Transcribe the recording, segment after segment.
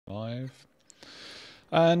Live.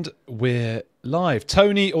 And we're live.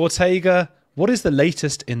 Tony Ortega, what is the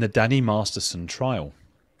latest in the Danny Masterson trial?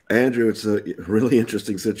 Andrew, it's a really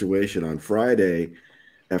interesting situation. On Friday,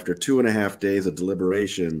 after 2.5 days of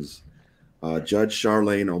deliberations, Judge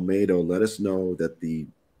Charlene Olmedo let us know that the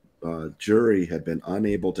jury had been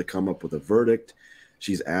unable to come up with a verdict.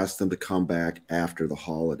 She's asked them to come back after the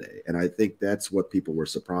holiday. And I think that's what people were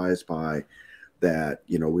surprised by, that,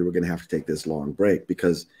 we were going to have to take this long break,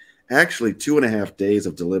 because actually 2.5 days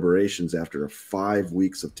of deliberations after 5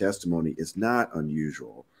 weeks of testimony is not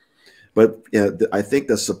unusual. But I think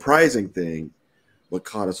the surprising thing, what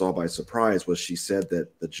caught us all by surprise, was she said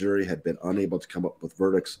that the jury had been unable to come up with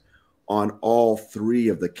verdicts on all 3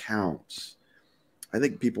 of the counts. I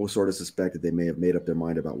think people sort of suspected they may have made up their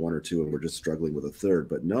mind about 1 or 2 and were just struggling with a third.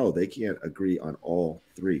 But no, they can't agree on all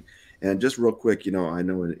 3. And just real quick, I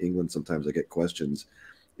know in England sometimes I get questions.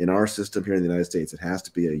 In our system here in the United States, it has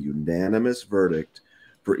to be a unanimous verdict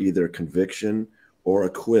for either conviction or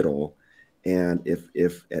acquittal. And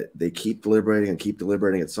if they keep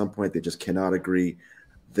deliberating, at some point they just cannot agree,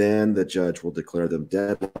 then the judge will declare them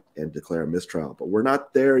deadlock and declare a mistrial. But we're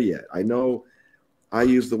not there yet. I know I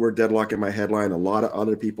used the word deadlock in my headline. A lot of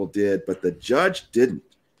other people did, but the judge didn't.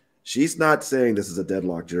 She's not saying this is a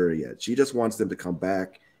deadlock jury yet. She just wants them to come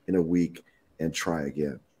back in a week and try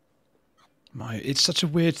again. It's such a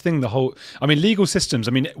weird thing, legal systems.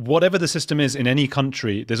 Whatever the system is in any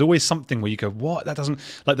country, there's always something where you go, what? That doesn't,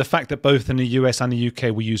 like the fact that both in the US and the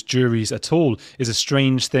UK we use juries at all is a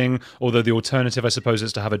strange thing. Although the alternative, I suppose,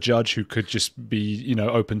 is to have a judge who could just be,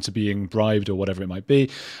 open to being bribed or whatever it might be.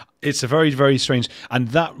 It's a very, very strange. And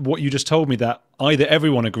that, what you just told me, that either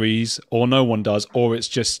everyone agrees or no one does, or it's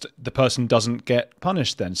just the person doesn't get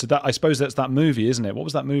punished then. So that, I suppose that's that movie, isn't it? What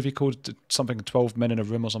was that movie called? Something 12 Men in a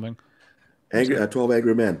Room or something? 12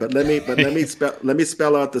 Angry Men. But let me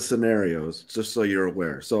spell out the scenarios just so you're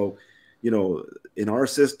aware. So, in our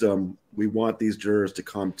system, we want these jurors to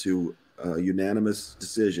come to a unanimous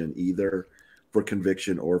decision, either for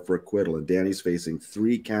conviction or for acquittal. And Danny's facing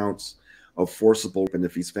 3 counts of forcible, and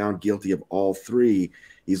if he's found guilty of all 3,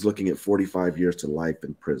 he's looking at 45 years to life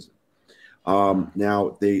in prison.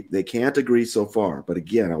 Now they can't agree so far, but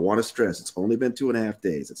again, I want to stress it's only been 2.5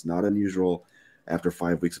 days. It's not unusual after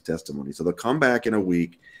 5 weeks of testimony. So they'll come back in a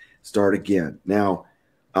week, start again. Now,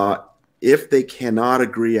 if they cannot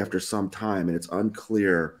agree after some time, and it's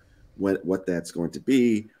unclear what that's going to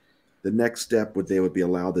be, the next step they would be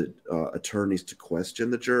allow the attorneys to question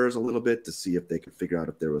the jurors a little bit to see if they could figure out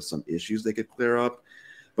if there was some issues they could clear up.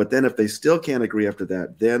 But then if they still can't agree after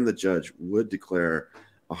that, then the judge would declare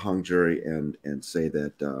a hung jury and say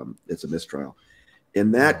that it's a mistrial.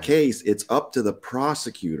 In that case, it's up to the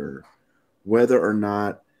prosecutor whether or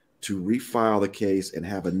not to refile the case and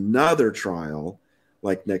have another trial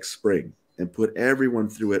like next spring and put everyone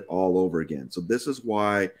through it all over again. So this is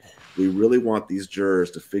why we really want these jurors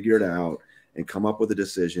to figure it out and come up with a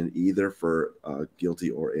decision either for guilty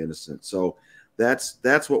or innocent. So that's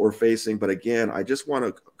what we're facing. But again, I just want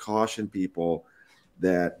to caution people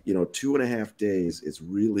that 2.5 days is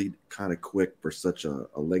really kind of quick for such a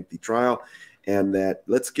lengthy trial, and that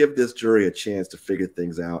let's give this jury a chance to figure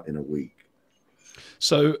things out in a week.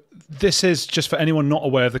 So this is, just for anyone not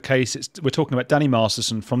aware of the case, we're talking about Danny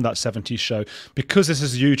Masterson from that 70s show. Because this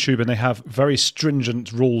is YouTube and they have very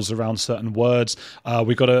stringent rules around certain words,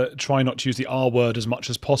 we've got to try not to use the R word as much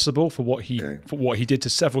as possible for what he did to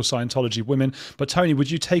several Scientology women. But Tony, would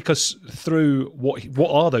you take us through what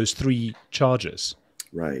are those 3 charges?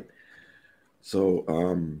 Right. So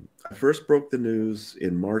I first broke the news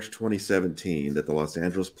in March 2017 that the Los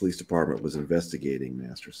Angeles Police Department was investigating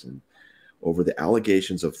Masterson over the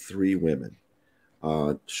allegations of 3 women.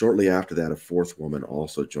 Shortly after that, a 4th woman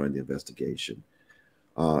also joined the investigation.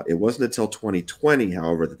 It wasn't until 2020,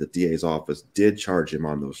 however, that the DA's office did charge him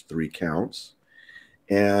on those 3 counts.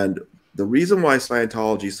 And the reason why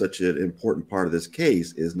Scientology is such an important part of this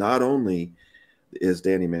case is not only is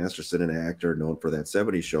Danny Masterson an actor known for that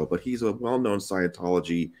 70s show, but he's a well-known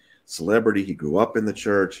Scientology celebrity. He grew up in the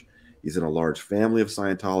church. He's in a large family of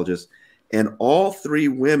Scientologists. And all 3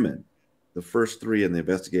 women, the first 3 in the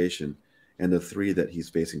investigation and the 3 that he's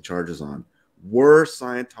facing charges on, were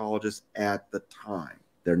Scientologists at the time.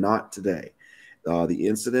 They're not today. The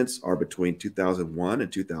incidents are between 2001 and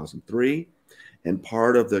 2003. And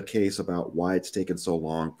part of the case about why it's taken so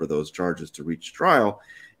long for those charges to reach trial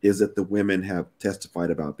is that the women have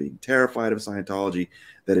testified about being terrified of Scientology,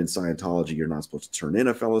 that in Scientology you're not supposed to turn in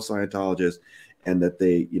a fellow Scientologist, and that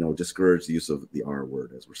they, discourage the use of the R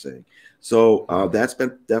word, as we're saying. So that's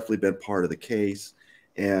definitely been part of the case,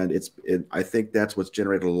 and I think that's what's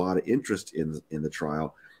generated a lot of interest in the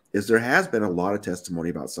trial. is there has been a lot of testimony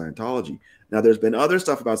about Scientology. Now, there's been other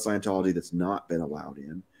stuff about Scientology that's not been allowed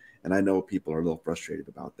in, and I know people are a little frustrated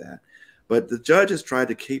about that. But the judge has tried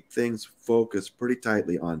to keep things focused pretty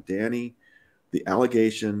tightly on Danny, the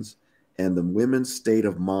allegations, and the women's state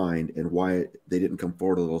of mind and why they didn't come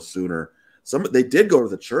forward a little sooner. They did go to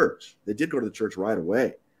the church. They did go to the church right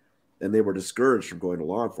away, and they were discouraged from going to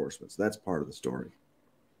law enforcement. So that's part of the story.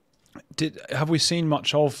 Have we seen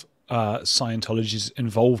much of Scientology's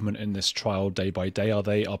involvement in this trial day by day?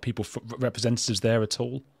 Are people representatives there at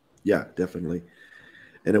all? Yeah, definitely.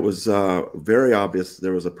 And it was very obvious.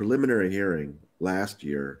 There was a preliminary hearing last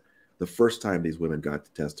year, the first time these women got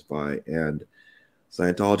to testify, and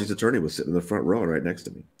Scientology's attorney was sitting in the front row right next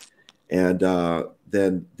to me. And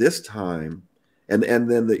then this time, and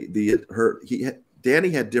then Danny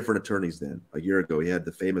had different attorneys then. A year ago, he had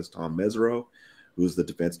the famous Tom Mesereau, who's the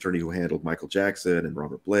defense attorney who handled Michael Jackson and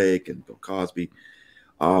Robert Blake and Bill Cosby.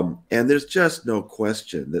 And there's just no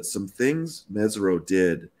question that some things Mesereau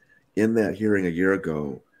did in that hearing a year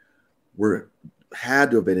ago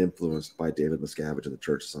had to have been influenced by David Miscavige and the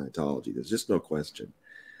Church of Scientology. There's just no question.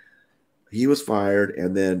 He was fired,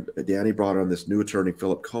 and then Danny brought on this new attorney,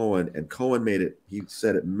 Philip Cohen, and Cohen he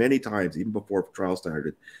said it many times, even before trial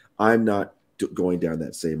started, I'm not going down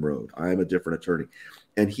that same road. I'm a different attorney.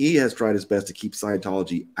 And he has tried his best to keep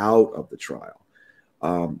Scientology out of the trial.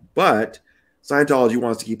 But Scientology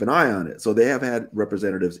wants to keep an eye on it. So they have had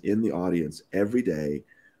representatives in the audience every day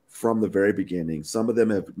from the very beginning. Some of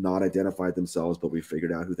them have not identified themselves, but we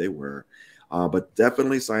figured out who they were. But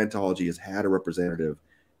definitely Scientology has had a representative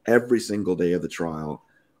every single day of the trial.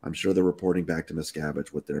 I'm sure they're reporting back to Miscavige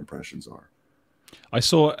what their impressions are. I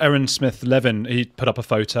saw Aaron Smith Levin. He put up a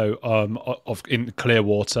photo of in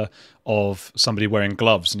Clearwater of somebody wearing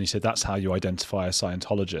gloves, and he said that's how you identify a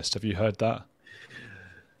Scientologist. Have you heard that?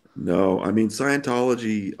 No, I mean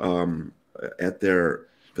Scientology at their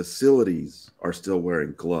facilities are still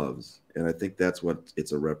wearing gloves, and I think that's what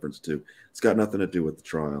it's a reference to. It's got nothing to do with the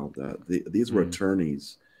trial. These were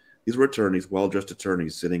attorneys. These were attorneys, well-dressed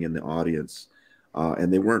attorneys, sitting in the audience.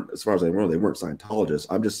 And they weren't, as far as I know, they weren't Scientologists.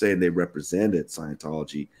 I'm just saying they represented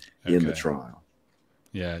Scientology in the trial.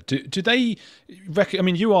 Yeah. Do they? I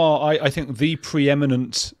mean, you are, I think, the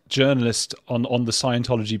preeminent journalist on the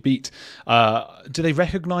Scientology beat. Do they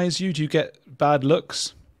recognize you? Do you get bad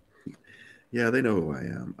looks? Yeah, they know who I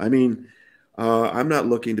am. I mean, I'm not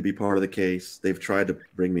looking to be part of the case. They've tried to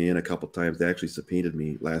bring me in a couple times. They actually subpoenaed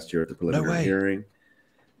me last year at the preliminary hearing,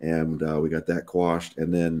 and we got that quashed.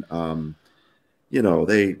 And then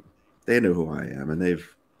they know who I am, and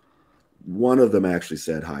one of them actually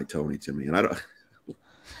said hi Tony to me, and I don't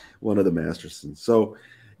one of the Mastersons. So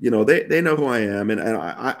they know who I am, and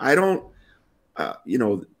I don't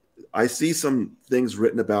I see some things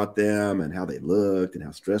written about them and how they looked and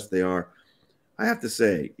how stressed they are. I have to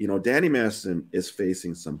say, Danny Masterson is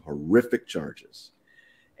facing some horrific charges,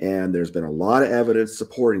 and there's been a lot of evidence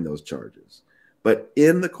supporting those charges, but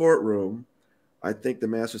in the courtroom I think the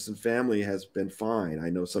Masterson family has been fine. I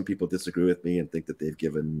know some people disagree with me and think that they've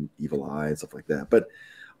given evil eye and stuff like that. But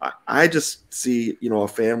I just see, a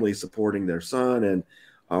family supporting their son, and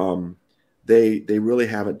they really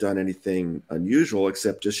haven't done anything unusual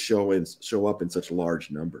except just show up in such large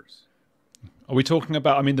numbers. Are we talking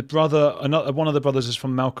about? I mean, the brother, one of the brothers is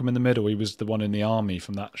from Malcolm in the Middle. He was the one in the army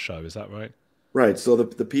from that show. Is that right? Right. So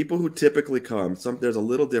the people who typically come, there's a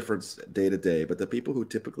little difference day to day, but the people who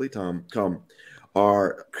typically come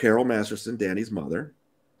are Carol Masterson, Danny's mother.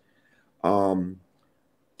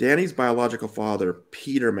 Danny's biological father,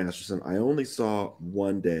 Peter Masterson, I only saw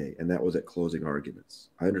one day, and that was at closing arguments.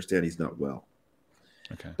 I understand he's not well.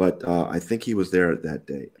 Okay. But I think he was there that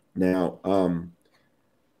day. Now, and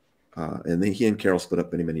then he and Carol split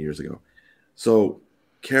up many, many years ago. So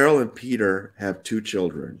Carol and Peter have two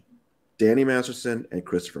children, Danny Masterson and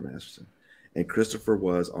Christopher Masterson. And Christopher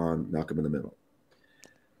was on Malcolm in the Middle.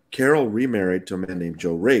 Carol remarried to a man named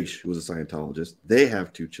Joe Raish, who was a Scientologist. They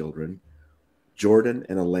have two children, Jordan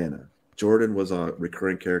and Alana. Jordan was a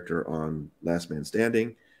recurring character on Last Man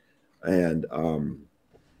Standing, and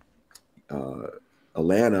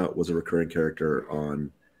Alana was a recurring character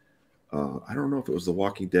on, I don't know if it was The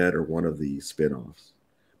Walking Dead or one of the spinoffs.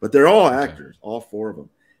 But they're all actors, all four of them.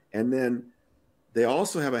 And then they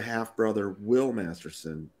also have a half-brother, Will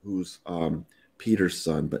Masterson, who's Peter's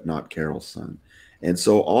son, but not Carol's son. And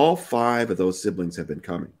so all five of those siblings have been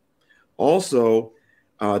coming. Also,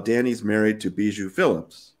 Danny's married to Bijou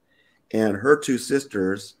Phillips, and her two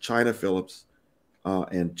sisters, China Phillips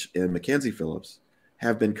and Mackenzie Phillips,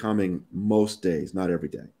 have been coming most days, not every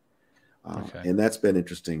day. And that's been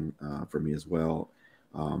interesting for me as well.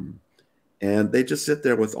 and they just sit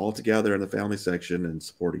there with all together in the family section and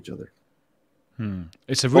support each other.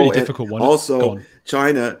 It's a really difficult one. Also,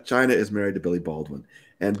 China is married to Billy Baldwin,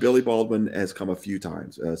 and Billy Baldwin has come a few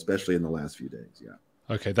times, especially in the last few days. Yeah.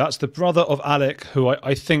 Okay, that's the brother of Alec, who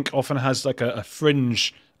I think often has like a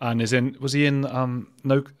fringe and is in. Was he in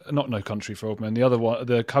No Country for Old Men? The other one,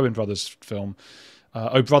 the Coen brothers film.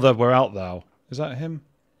 Oh Brother, Where Art Thou? Is that him?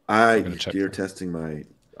 You're testing my.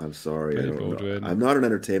 I'm sorry, I don't Baldwin. know. I'm not an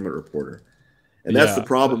entertainment reporter, and that's the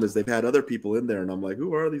problem. Is they've had other people in there, and I'm like,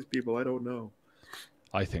 who are these people? I don't know.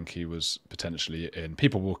 I think he was potentially in.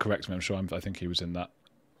 People will correct me. I'm sure. I think he was in that.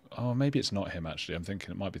 Oh, maybe it's not him, actually.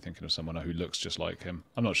 It might be thinking of someone who looks just like him.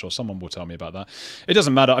 I'm not sure. Someone will tell me about that. It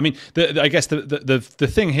doesn't matter. I mean, I guess the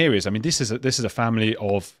thing here is, I mean, this is a family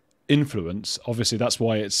of influence. Obviously, that's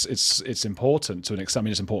why it's important to an extent. I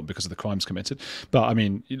mean, it's important because of the crimes committed. But I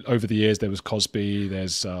mean, over the years, there was Cosby.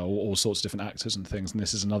 There's all sorts of different actors and things. And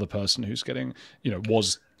this is another person who's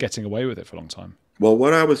was getting away with it for a long time. Well,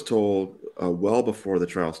 what I was told well before the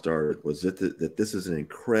trial started was that this is an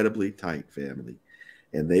incredibly tight family.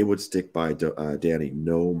 And they would stick by Danny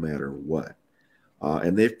no matter what.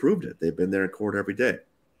 And they've proved it. They've been there in court every day.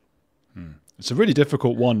 It's a really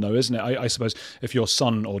difficult one, though, isn't it? I suppose if your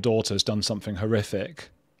son or daughter has done something horrific,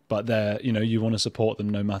 but you want to support them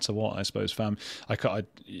no matter what, I suppose,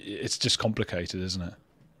 it's just complicated, isn't it?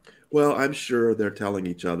 Well, I'm sure they're telling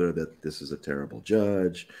each other that this is a terrible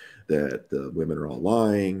judge, that the women are all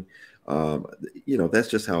lying. That's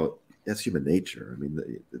just how... That's human nature. I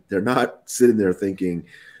mean, they're not sitting there thinking,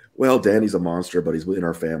 well, Danny's a monster, but he's within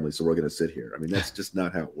our family, so we're going to sit here. I mean, that's just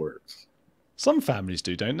not how it works. Some families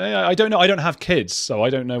do, don't they? I don't know. I don't have kids, so I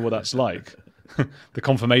don't know what that's like. The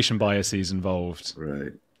confirmation bias is involved.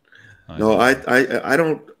 Right. I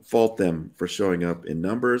don't fault them for showing up in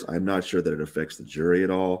numbers. I'm not sure that it affects the jury at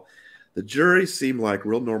all. The jury seem like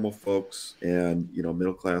real normal folks and,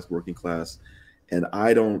 middle class, working class. And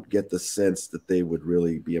I don't get the sense that they would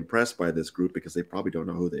really be impressed by this group because they probably don't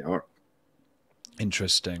know who they are.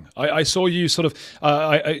 Interesting. I saw you sort of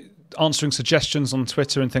answering suggestions on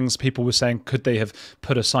Twitter and things. People were saying, could they have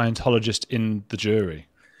put a Scientologist in the jury?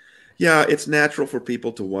 Yeah, it's natural for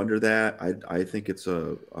people to wonder that. I think it's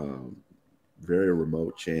a very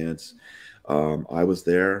remote chance. I was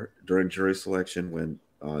there during jury selection when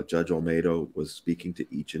Judge Olmedo was speaking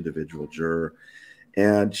to each individual juror.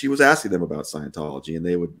 And she was asking them about Scientology, and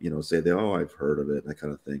they would, say, I've heard of it, and that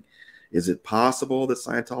kind of thing. Is it possible that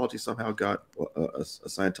Scientology somehow got a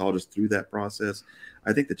Scientologist through that process?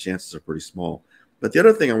 I think the chances are pretty small. But the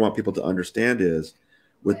other thing I want people to understand is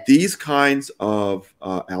with these kinds of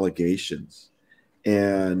allegations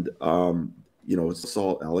and,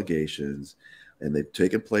 assault allegations, and they've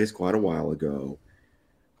taken place quite a while ago,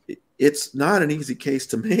 it's not an easy case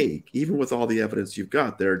to make, even with all the evidence you've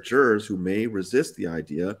got. There are jurors who may resist the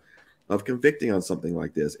idea of convicting on something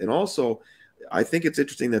like this. And also, I think it's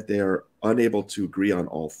interesting that they are unable to agree on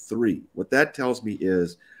all three. What that tells me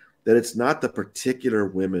is that it's not the particular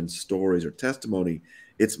women's stories or testimony.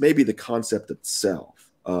 It's maybe the concept itself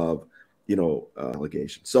of,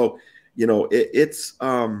 allegation. So, it's,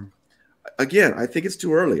 again, I think it's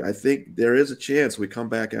too early. I think there is a chance we come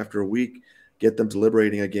back after a week, get them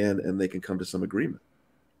deliberating again, and they can come to some agreement.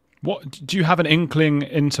 What do you have an inkling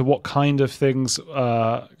into what kind of things?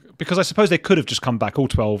 Because I suppose they could have just come back all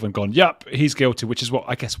 12 and gone, "Yep, he's guilty," which is what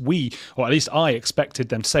I guess we, or at least I, expected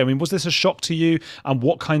them to say. I mean, was this a shock to you? And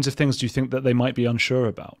what kinds of things do you think that they might be unsure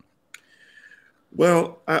about?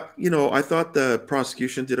 Well, I thought the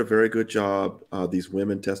prosecution did a very good job. These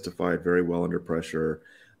women testified very well under pressure.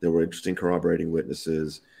 There were interesting corroborating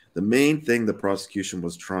witnesses. The main thing the prosecution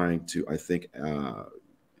was trying to, I think,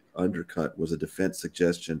 undercut was a defense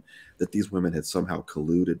suggestion that these women had somehow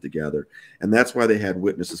colluded together. And that's why they had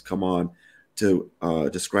witnesses come on to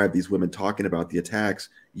describe these women talking about the attacks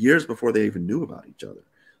years before they even knew about each other.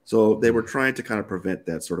 So they were trying to kind of prevent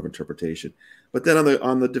that sort of interpretation. But then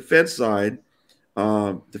on the defense side,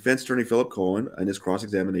 defense attorney Philip Cohen, in his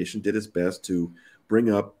cross-examination, did his best to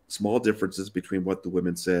bring up small differences between what the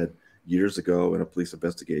women said years ago in a police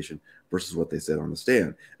investigation versus what they said on the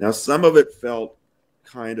stand. Now, some of it felt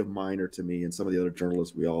kind of minor to me, and some of the other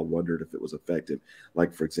journalists, we all wondered if it was effective.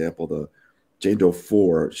 Like, for example, the Jane Doe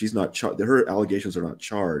 4, she's not her allegations are not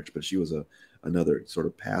charged, but she was another sort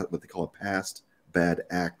of what they call a past bad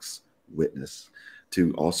acts witness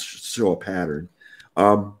to also show a pattern.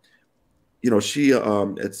 She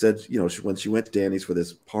it said, when she went to Danny's for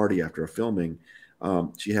this party after a filming,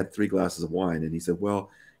 she had 3 glasses of wine, and he said, well,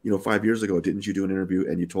 5 years ago, didn't you do an interview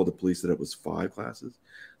and you told the police that it was 5 glasses?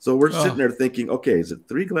 So we're sitting there thinking, okay, is it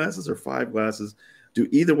 3 glasses or 5 glasses? Do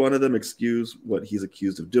either one of them excuse what he's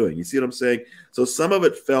accused of doing? You see what I'm saying? So some of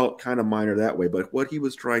it felt kind of minor that way, but what he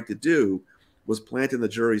was trying to do was plant in the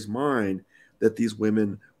jury's mind that these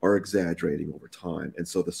women are exaggerating over time. And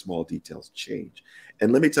so the small details change.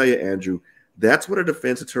 And let me tell you, Andrew, that's what a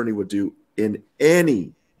defense attorney would do in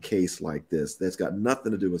any case like this that's got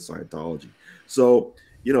nothing to do with Scientology. So,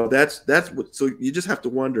 that's what, so you just have to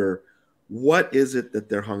wonder, what is it that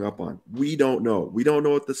they're hung up on? We don't know. We don't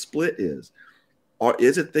know what the split is. Or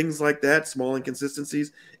is it things like that, small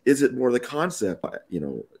inconsistencies? Is it more the concept,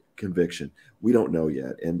 conviction? We don't know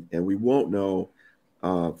yet. And we won't know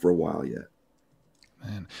for a while yet.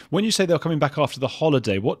 Man. When you say they're coming back after the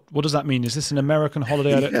holiday, what does that mean? Is this an American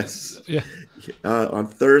holiday? Yes. Yeah. On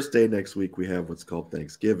Thursday next week, we have what's called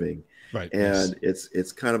Thanksgiving. Right. And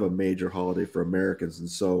it's kind of a major holiday for Americans. And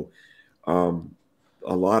so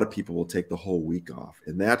a lot of people will take the whole week off.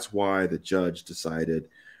 And that's why the judge decided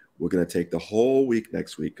we're going to take the whole week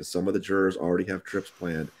next week, because some of the jurors already have trips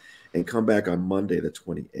planned, and come back on Monday, the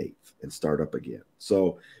 28th, and start up again.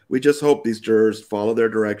 So we just hope these jurors follow their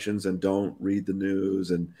directions and don't read the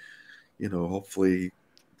news. And, hopefully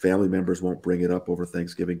family members won't bring it up over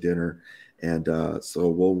Thanksgiving dinner. And so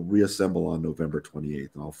we'll reassemble on November 28th,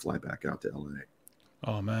 and I'll fly back out to LA.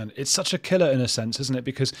 Oh, man. It's such a killer in a sense, isn't it?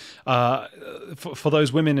 Because for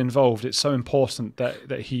those women involved, it's so important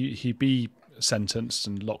that he be sentenced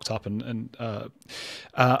and locked up. And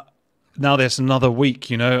now there's another week,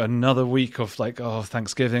 another week of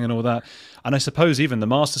Thanksgiving and all that. And I suppose even the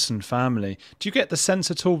Masterson family, do you get the sense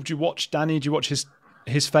at all? Do you watch Danny? Do you watch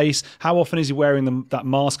his face? How often is he wearing that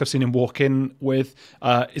mask I've seen him walk in with?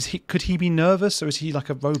 Could he be nervous, or is he like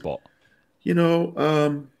a robot?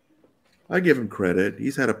 I give him credit.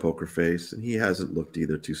 He's had a poker face, and he hasn't looked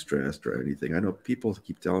either too stressed or anything. I know people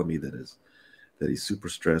keep telling me that he's super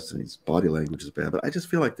stressed and his body language is bad, but I just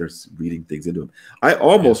feel like they're reading things into him. I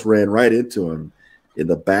almost ran right into him in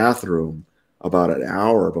the bathroom about an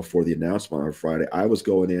hour before the announcement on Friday. I was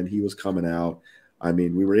going in, he was coming out. I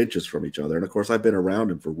mean, we were inches from each other. And of course, I've been around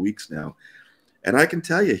him for weeks now. And I can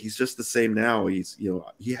tell you, he's just the same now. He's,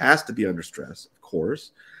 he has to be under stress, of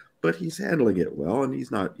course, but he's handling it well, and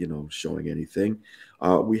he's not, showing anything.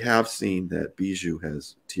 We have seen that Bijou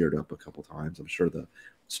has teared up a couple times. I'm sure the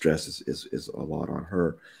stress is a lot on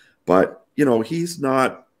her, but he's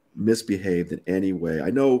not misbehaved in any way.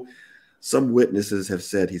 I know some witnesses have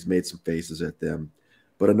said he's made some faces at them,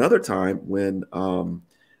 but another time when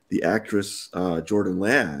the actress Jordan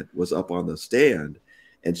Ladd was up on the stand,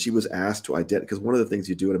 and she was asked to identify, because one of the things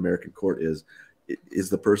you do in American court is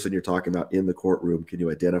the person you're talking about in the courtroom, can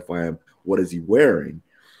you identify him? What is he wearing?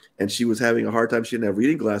 And she was having a hard time. She didn't have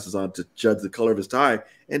reading glasses on to judge the color of his tie,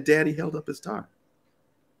 and Danny held up his tie.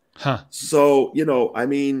 Huh. So, I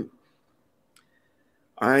mean,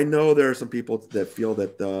 I know there are some people that feel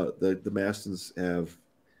that the Mastertons have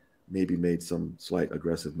maybe made some slight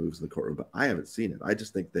aggressive moves in the courtroom, but I haven't seen it. I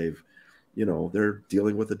just think they're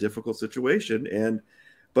dealing with a difficult situation,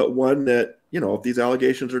 but one that, if these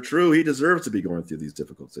allegations are true, he deserves to be going through these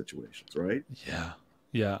difficult situations, right? Yeah.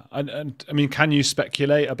 Yeah. And I mean, can you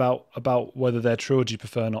speculate about whether they're true, or do you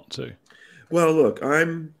prefer not to? Well, look,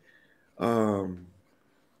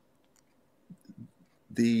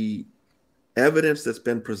 the evidence that's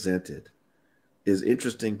been presented is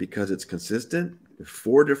interesting because it's consistent with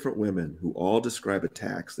 4 different women who all describe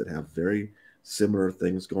attacks that have very similar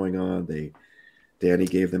things going on. Danny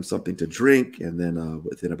gave them something to drink, and then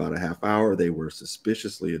within about a half hour, they were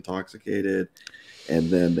suspiciously intoxicated, and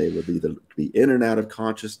then they would either be in and out of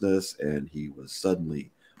consciousness, and he was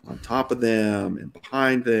suddenly on top of them and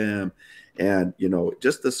behind them, and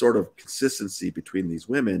just the sort of consistency between these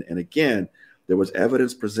women. And again, there was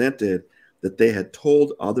evidence presented that they had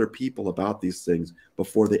told other people about these things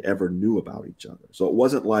before they ever knew about each other. So it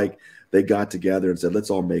wasn't like they got together and said,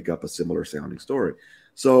 let's all make up a similar sounding story.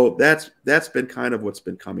 So that's been kind of what's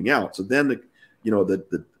been coming out. So then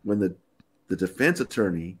when the defense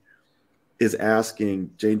attorney is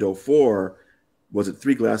asking Jane Doe 4, was it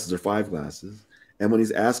 3 glasses or 5 glasses? And when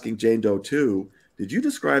he's asking Jane Doe 2, did you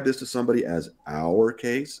describe this to somebody as our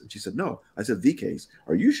case? And she said, no. I said, the case.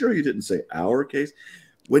 Are you sure you didn't say our case?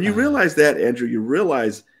 When you realize that, Andrew, you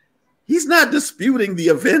realize he's not disputing the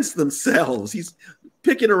events themselves. He's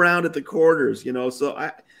picking around at the corners,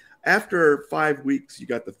 So after 5 weeks, you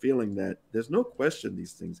got the feeling that there's no question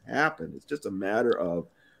these things happen. It's just a matter of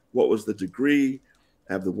what was the degree,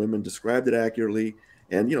 have the women described it accurately?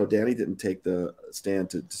 And, Danny didn't take the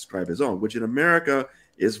stand to describe his own, which in America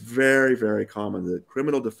is very, very common. The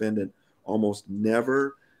criminal defendant almost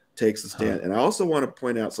never takes the stand. And I also want to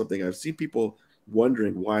point out something. I've seen people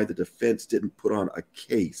wondering why the defense didn't put on a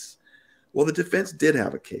case Well, the defense did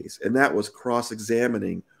have a case, and that was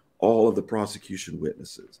cross-examining all of the prosecution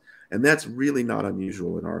witnesses. And that's really not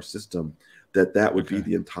unusual in our system, that would be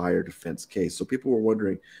the entire defense case. So people were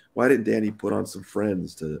wondering, why didn't Danny put on some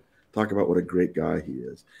friends to talk about what a great guy he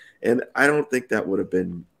is? And I don't think that would have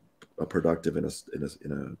been productive in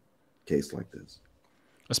a case like this.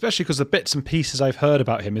 Especially because the bits and pieces I've heard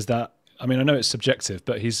about him is that, I mean, I know it's subjective,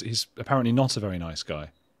 but he's apparently not a very nice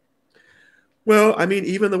guy. Well, I mean,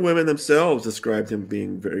 even the women themselves described him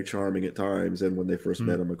being very charming at times. And when they first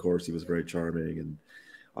met him, of course, he was very charming and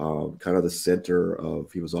kind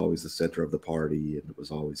of he was always the center of the party. And it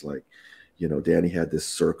was always like, Danny had this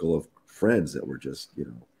circle of friends that were just,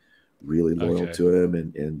 really loyal to him,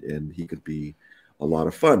 and he could be a lot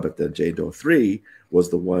of fun. But then Jane Doe 3 was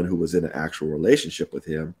the one who was in an actual relationship with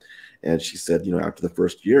him. And she said, after the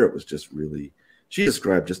first year, it was just really, she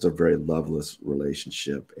described just a very loveless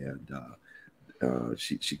relationship. And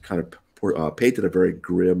she kind of painted a very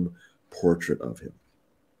grim portrait of him.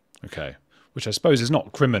 Okay. Which I suppose is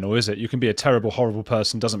not criminal, is it? You can be a terrible, horrible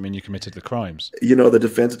person, doesn't mean you committed the crimes. The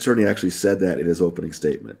defense attorney actually said that in his opening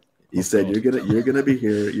statement. He said, God. you're gonna be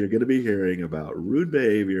hearing about rude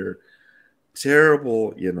behavior,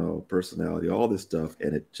 terrible, personality, all this stuff,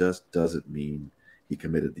 and it just doesn't mean he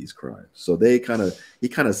committed these crimes. So he kind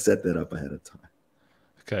of set that up ahead of time.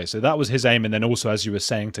 Okay, so that was his aim, and then also, as you were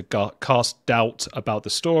saying, to cast doubt about the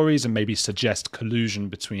stories and maybe suggest collusion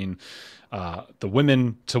between the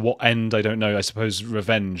women. To what end, I don't know. I suppose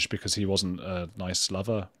revenge, because he wasn't a nice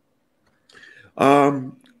lover.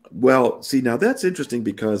 Well, see, now that's interesting,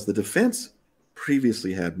 because the defense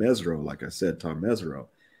previously had Mesereau, like I said, Tom Mesereau.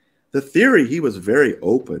 The theory he was very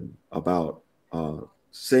open about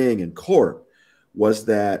saying in court was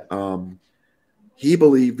that he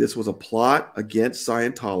believed this was a plot against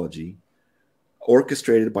Scientology,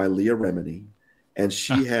 orchestrated by Leah Remini, and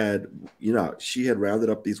she had rounded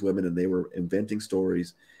up these women, and they were inventing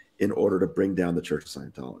stories in order to bring down the Church of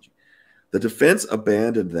Scientology. The defense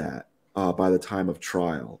abandoned that by the time of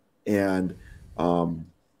trial, and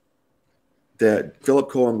that Philip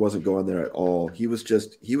Cohen wasn't going there at all. He was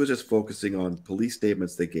just focusing on police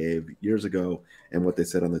statements they gave years ago and what they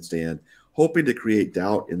said on the stand, hoping to create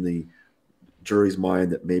doubt in the jury's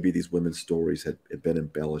mind that maybe these women's stories had been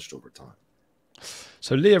embellished over time.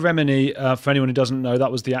 So Leah Remini, for anyone who doesn't know,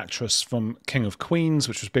 that was the actress from King of Queens,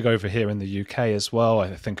 which was big over here in the UK as well,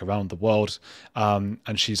 I think around the world, and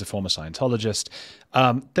she's a former Scientologist.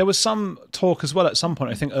 There was some talk as well at some point,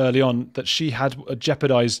 I think early on, that she had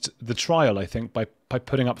jeopardized the trial, I think, by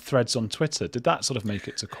putting up threads on Twitter. Did that sort of make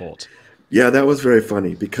it to court? Yeah, that was very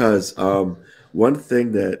funny, because one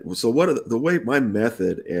thing the way my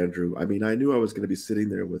method, Andrew, I mean, I knew I was going to be sitting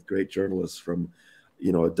there with great journalists from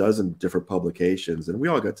a dozen different publications, and we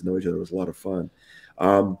all got to know each other. It was a lot of fun.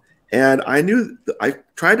 And I knew I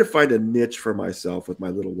tried to find a niche for myself with my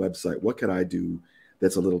little website. What can I do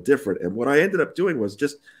that's a little different? And what I ended up doing was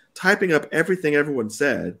just typing up everything everyone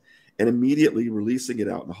said and immediately releasing it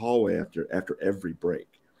out in the hallway after every break.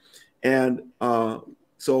 And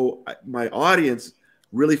so my audience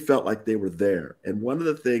really felt like they were there. And one of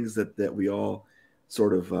the things that we all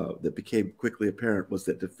sort of that became quickly apparent was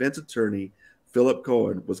that defense attorney Philip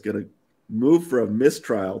Cohen was going to move for a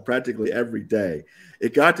mistrial practically every day.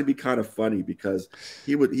 It got to be kind of funny, because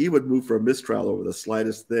he would move for a mistrial over the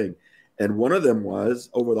slightest thing. And one of them was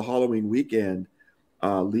over the Halloween weekend,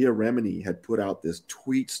 Leah Remini had put out this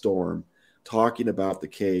tweet storm talking about the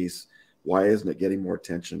case. Why isn't it getting more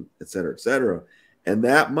attention, et cetera, et cetera. And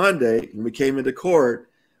that Monday, when we came into court,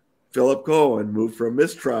 Philip Cohen moved for a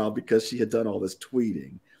mistrial because she had done all this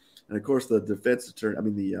tweeting. And of course, the defense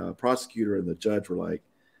attorney, the prosecutor and the judge were like,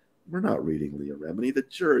 "We're not reading Leah Remini. The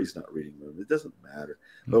jury's not reading them. It doesn't matter."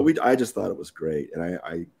 But I just thought it was great. And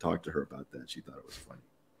I talked to her about that. She thought it was funny.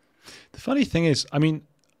 The funny thing is, I mean,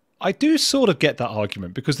 I do sort of get that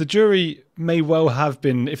argument, because the jury may well have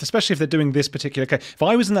been, especially if they're doing this particular case. If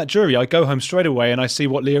I was in that jury, I go home straight away and I see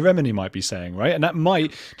what Leah Remini might be saying, right? And that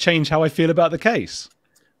might change how I feel about the case.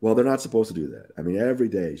 Well, they're not supposed to do that. I mean, every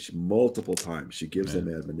day, multiple times, she gives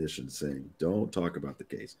them admonition saying, don't talk about the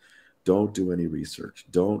case. Don't do any research.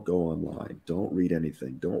 Don't go online. Don't read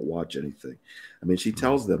anything. Don't watch anything. I mean, she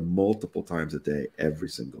tells them multiple times a day, every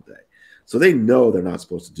single day. So they know they're not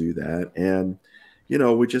supposed to do that. And,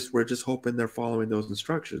 we're just hoping they're following those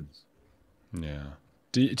instructions. Yeah.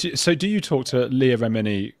 So do you talk to Leah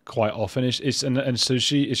Remini quite often? And so is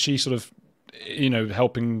she sort of,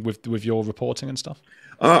 helping with your reporting and stuff?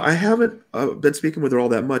 I haven't been speaking with her all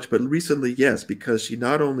that much, but recently, yes, because she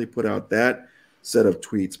not only put out that set of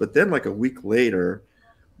tweets, but then like a week later,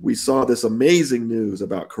 we saw this amazing news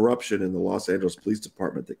about corruption in the Los Angeles Police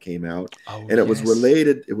Department that came out, Oh, and it was yes.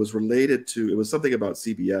 related. It was related to. It was something about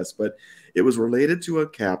CBS, but it was related to a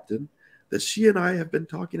captain that she and I have been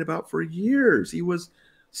talking about for years. He was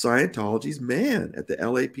Scientology's man at the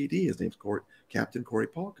LAPD. His name's Captain Corey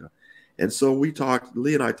Polka, and so we talked.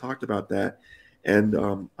 Lee and I talked about that, and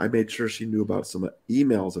I made sure she knew about some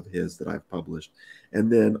emails of his that I've published. And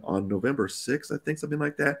then on November 6th, I think something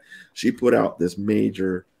like that, she put out this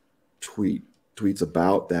major tweets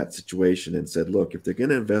about that situation and said, look, if they're going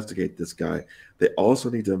to investigate this guy, they also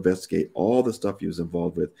need to investigate all the stuff he was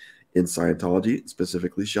involved with in Scientology,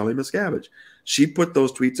 specifically Shelley Miscavige. She put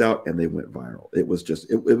those tweets out and they went viral. It was just,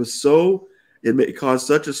 it was so, it caused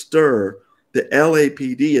such a stir. The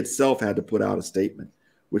LAPD itself had to put out a statement,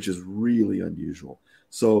 which is really unusual.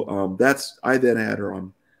 So I then had her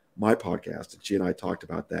on my podcast, and she and I talked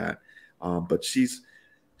about that. But she's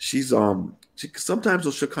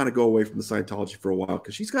sometimes she'll kind of go away from the Scientology for a while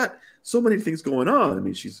because she's got so many things going on. I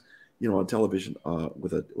mean, she's on television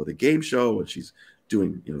with a game show, and she's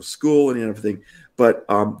doing school and everything. But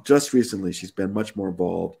just recently, she's been much more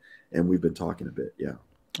involved, and we've been talking a bit. Yeah.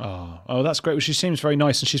 Oh, that's great. Well, she seems very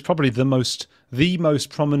nice, and she's probably the most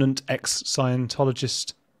prominent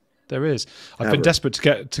ex-Scientologist there is. I've been desperate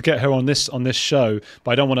to get her on this show,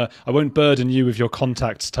 but I won't burden you with your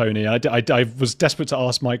contacts, Tony. I was desperate to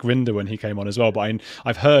ask Mike Rinder when he came on as well, but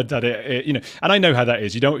I've heard that it and I know how that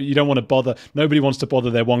is. You don't want to bother. Nobody wants to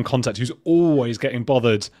bother their one contact who's always getting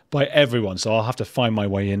bothered by everyone. So I'll have to find my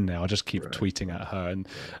way in now. I'll just keep tweeting at her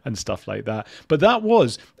and stuff like that. But that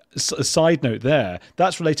was a side note there.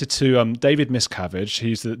 That's related to David Miscavige.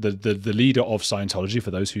 He's the leader of Scientology,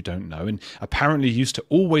 for those who don't know, and apparently used to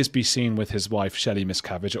always be seen with his wife Shelley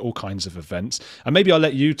Miscavige at all kinds of events. And maybe I'll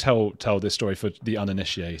let you tell this story for the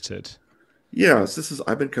uninitiated. Yes,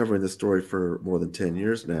 I've been covering this story for more than 10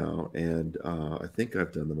 years now, and I think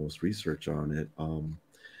I've done the most research on it.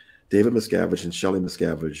 David Miscavige and Shelley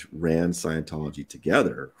Miscavige ran Scientology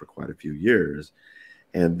together for quite a few years,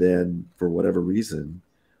 and then for whatever reason,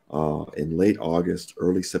 in late August,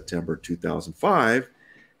 early September 2005,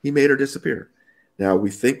 he made her disappear. Now, we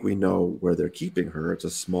think we know where they're keeping her. It's a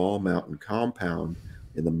small mountain compound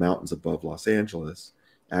in the mountains above Los Angeles,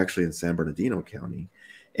 actually in San Bernardino County.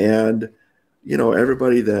 And,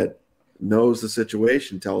 everybody that knows the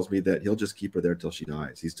situation tells me that he'll just keep her there till she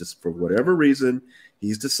dies. He's just, for whatever reason,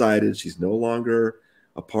 he's decided she's no longer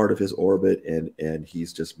a part of his orbit, and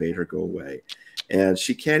he's just made her go away. And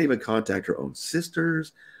she can't even contact her own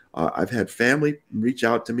sisters. I've had family reach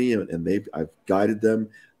out to me, and I've guided them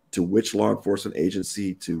to which law enforcement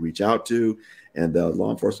agency to reach out to, and the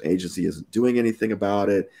law enforcement agency isn't doing anything about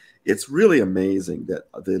it. It's really amazing that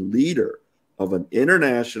the leader of an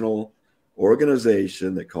international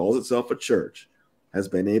organization that calls itself a church has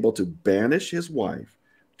been able to banish his wife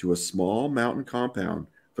to a small mountain compound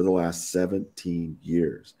for the last 17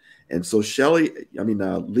 years. And so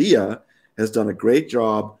Leah has done a great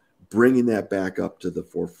job bringing that back up to the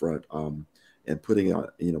forefront, and putting on,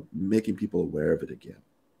 making people aware of it again.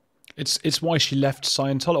 It's why she left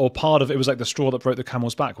Scientology, or part of it was like the straw that broke the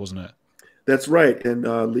camel's back, wasn't it? That's right.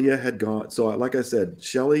 And Leah had gone. So, like I said,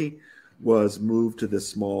 Shelley was moved to this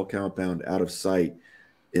small compound out of sight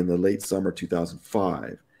in the late summer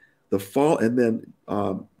 2005. The fall, and then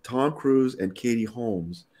Tom Cruise and Katie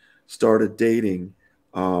Holmes started dating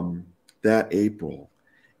that April.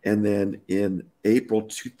 And then in April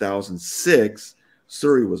 2006,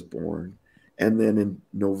 Suri was born. And then in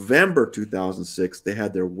November 2006, they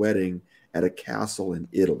had their wedding at a castle in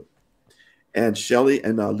Italy. And Shelley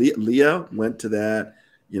and Leah went to that.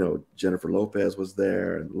 Jennifer Lopez was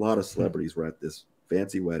there, and a lot of celebrities were at this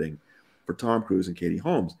fancy wedding for Tom Cruise and Katie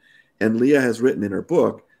Holmes. And Leah has written in her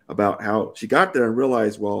book about how she got there and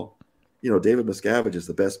realized, well, David Miscavige is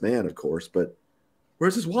the best man, of course, but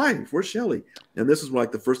where's his wife? Where's Shelley? And this is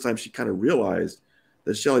like the first time she kind of realized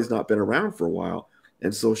that Shelley's not been around for a while.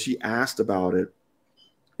 And so she asked about it.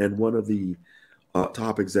 And one of the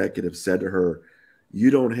top executives said to her, "You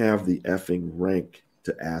don't have the effing rank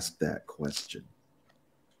to ask that question."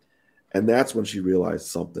 And that's when she realized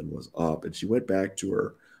something was up. And she went back to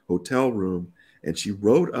her hotel room and she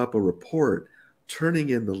wrote up a report turning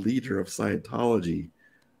in the leader of Scientology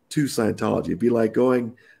to Scientology. It'd be like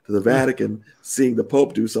going to the Vatican, seeing the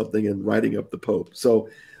Pope do something and writing up the Pope. So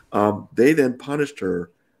they then punished her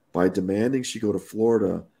by demanding she go to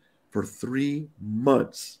Florida for 3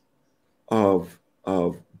 months of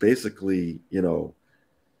basically,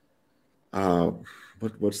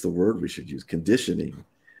 what's the word we should use? Conditioning,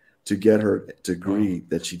 to get her to agree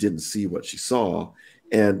that she didn't see what she saw,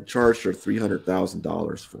 and charged her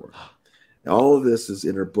 $300,000 for it. All of this is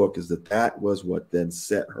in her book, is that was what then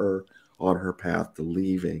set her on her path to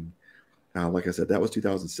leaving. Like I said, that was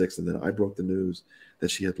 2006. And then I broke the news that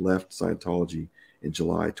she had left Scientology in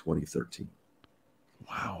July 2013.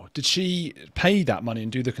 Wow. Did she pay that money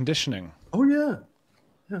and do the conditioning? Oh, yeah.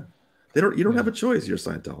 Yeah. You don't have a choice. You're a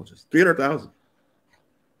Scientologist. 300,000.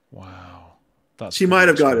 Wow. That's she might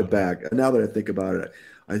have got it back. Now that I think about it,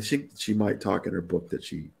 I think she might talk in her book that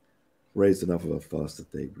she raised enough of a fuss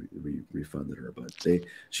that they refunded her. But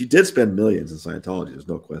she did spend millions in Scientology. There's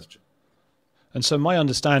no question. And so my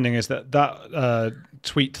understanding is that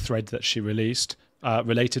tweet thread that she released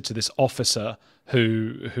related to this officer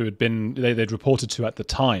who had been they'd reported to at the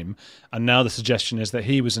time, and now the suggestion is that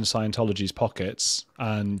he was in Scientology's pockets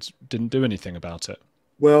and didn't do anything about it.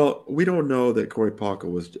 Well, we don't know that Corey Palka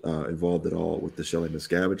was involved at all with the Shelley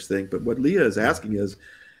Miscavige thing, but what Leah is asking is,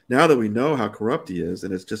 now that we know how corrupt he is,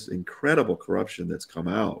 and it's just incredible corruption that's come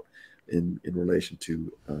out in relation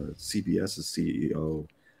to CBS's CEO,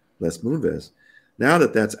 Les Moonves, now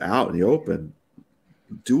that that's out in the open,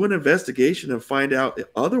 do an investigation and find out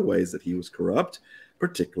other ways that he was corrupt,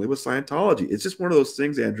 particularly with Scientology. It's just one of those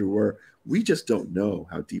things, Andrew, where we just don't know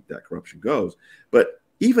how deep that corruption goes. But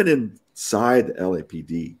even inside the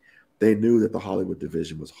LAPD, they knew that the Hollywood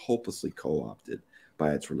division was hopelessly co-opted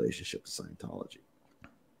by its relationship to Scientology.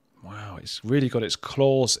 Wow, it's really got its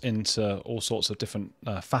claws into all sorts of different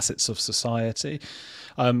facets of society.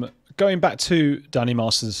 Going back to Danny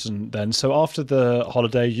Masterson then, so after the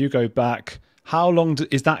holiday, you go back. How long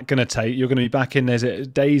is that going to take? You're going to be back in, is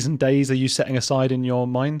it days and days are you setting aside in your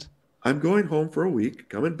mind? I'm going home for a week,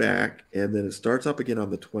 coming back, and then it starts up again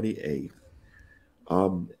on the 28th.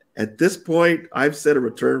 At this point, I've set a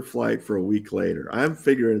return flight for a week later. I'm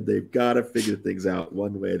figuring they've got to figure things out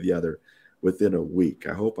one way or the other within a week.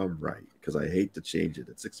 I hope I'm right, because I hate to change it.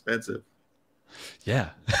 It's expensive.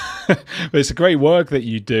 Yeah, it's a great work that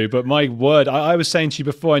you do. But my word, I was saying to you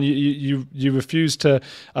before, and you refused to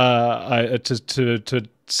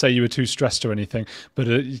say you were too stressed or anything. But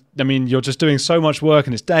I mean, you're just doing so much work,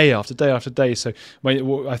 and it's day after day after day. So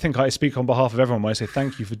I think I speak on behalf of everyone when I say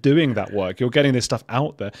thank you for doing that work. You're getting this stuff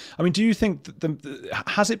out there. I mean, do you think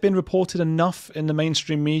has it been reported enough in the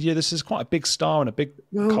mainstream media? This is quite a big star and a big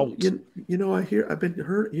cult. You know, I've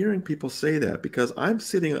been hearing people say that, because I'm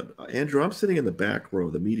sitting in the back row,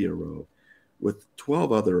 the media row, with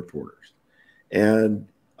 12 other reporters, and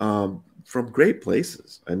from great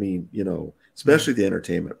places. I mean, you know, especially the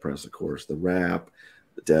entertainment press, of course, the Wrap,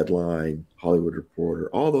 the Deadline, Hollywood Reporter,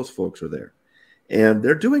 all those folks are there. And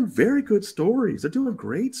they're doing very good stories. They're doing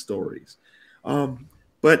great stories.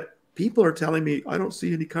 But people are telling me, I don't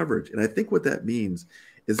see any coverage. And I think what that means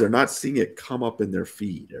is they're not seeing it come up in their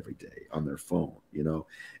feed every day on their phone, you know,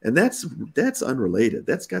 and that's unrelated.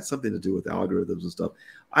 That's got something to do with algorithms and stuff.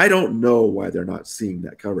 I don't know why they're not seeing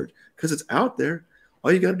that coverage, because it's out there.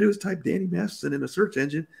 All you got to do is type Danny Masterson in a search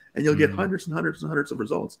engine, and you'll get hundreds and hundreds and hundreds of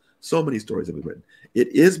results. So many stories have been written. It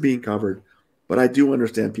is being covered, but I do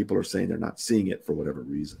understand people are saying they're not seeing it for whatever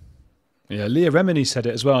reason. Yeah, Leah Remini said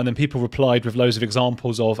it as well, and then people replied with loads of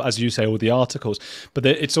examples of, as you say, all the articles. But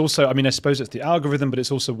it's also, I mean, I suppose it's the algorithm, but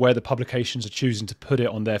it's also where the publications are choosing to put it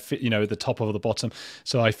on their, you know, the top or the bottom.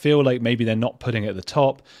 So I feel like maybe they're not putting it at the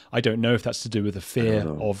top. I don't know if that's to do with the fear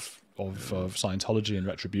of Scientology and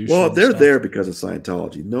retribution. Well, they're there because of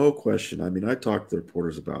Scientology, no question. I mean, I talked to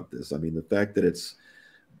reporters about this. I mean, the fact that it's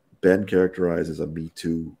been characterized as a Me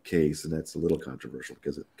Too case, and that's a little controversial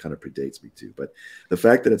because it kind of predates Me Too. But the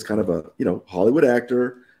fact that it's kind of a, you know, Hollywood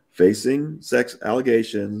actor facing sex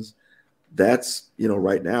allegations, that's, you know,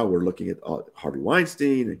 right now we're looking at Harvey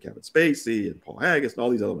Weinstein and Kevin Spacey and Paul Haggis and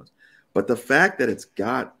all these other ones. But the fact that it's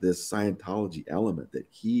got this Scientology element, that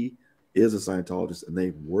he is a Scientologist and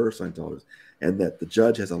they were Scientologists, and that the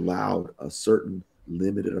judge has allowed a certain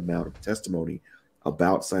limited amount of testimony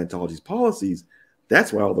about Scientology's policies,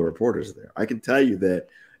 that's why all the reporters are there. I can tell you that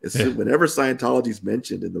whenever Scientology is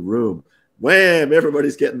mentioned in the room, wham,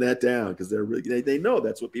 everybody's getting that down, because they know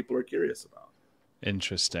that's what people are curious about.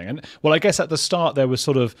 Interesting. And well, I guess at the start there was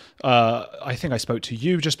sort of, I think I spoke to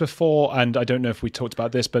you just before, and I don't know if we talked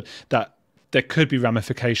about this, but that there could be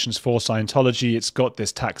ramifications for Scientology. It's got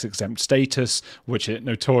this tax-exempt status, which it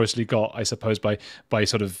notoriously got, I suppose, by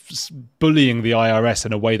sort of bullying the IRS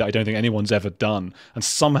in a way that I don't think anyone's ever done, and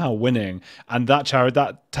somehow winning. And that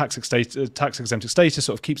tax-exempt status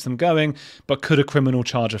sort of keeps them going, but could a criminal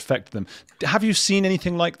charge affect them? Have you seen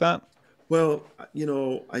anything like that? Well, you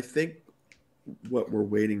know, I think what we're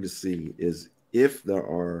waiting to see is if there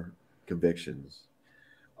are convictions,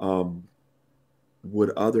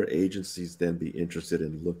 would other agencies then be interested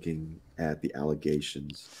in looking at the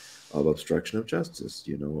allegations of obstruction of justice.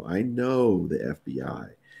 You know, I know the FBI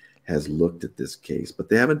has looked at this case, but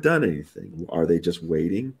they haven't done anything. Are they just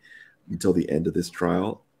waiting until the end of this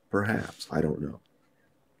trial? Perhaps. I don't know.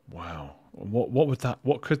 Wow.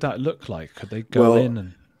 What could that look like? Could they go in Well,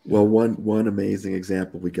 and well, one amazing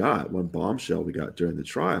example we got, one bombshell we got during the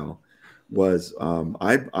trial was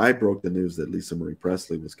I broke the news that Lisa Marie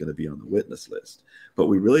Presley was going to be on the witness list, but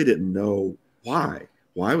we really didn't know why.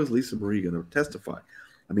 Why was Lisa Marie going to testify?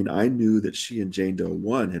 I mean, I knew that she and Jane Doe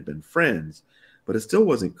 1 had been friends, but it still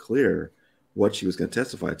wasn't clear what she was going to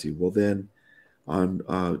testify to. Well, then on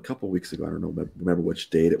a couple of weeks ago, I don't know, remember which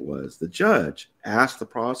date it was, the judge asked the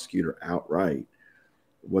prosecutor outright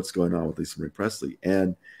what's going on with Lisa Marie Presley.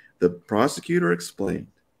 And the prosecutor explained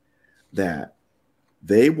that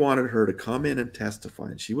they wanted her to come in and testify,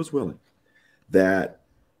 and she was willing, that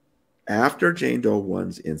after Jane Doe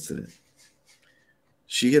 1's incident,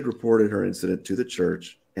 she had reported her incident to the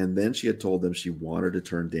church, and then she had told them she wanted to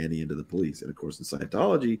turn Danny into the police. And of course, in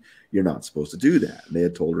Scientology, you're not supposed to do that. And they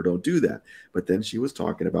had told her, don't do that. But then she was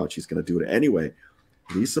talking about she's going to do it anyway.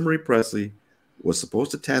 Lisa Marie Presley was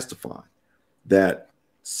supposed to testify that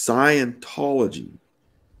Scientology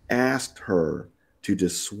asked her to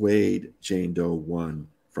dissuade Jane Doe 1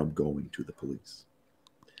 from going to the police.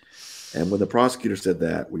 And when the prosecutor said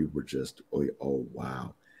that, we were just, oh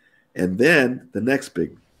wow. And then the next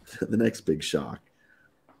big shock.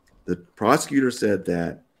 The prosecutor said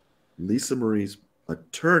that Lisa Marie's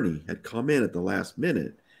attorney had come in at the last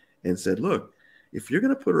minute and said, look, if you're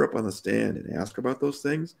going to put her up on the stand and ask her about those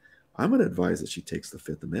things, I'm going to advise that she takes the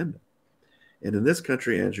Fifth Amendment. And in this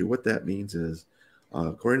country, Andrew, what that means is,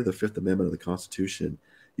 according to the Fifth Amendment of the Constitution,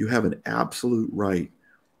 you have an absolute right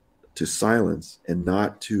to silence and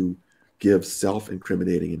not to give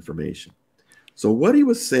self-incriminating information. So what he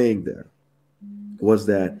was saying there was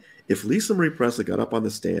that if Lisa Marie Presley got up on the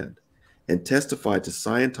stand and testified to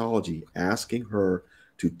Scientology asking her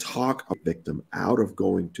to talk a victim out of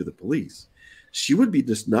going to the police, she would be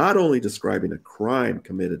just not only describing a crime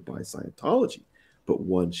committed by Scientology, but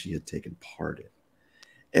one she had taken part in.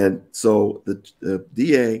 And so the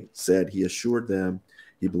DA said he assured them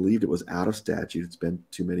he believed it was out of statute. It's been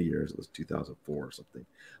too many years. It was 2004 or something.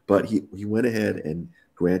 But he went ahead and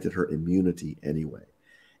granted her immunity anyway.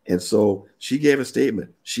 And so she gave a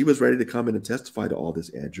statement. She was ready to come in and testify to all this,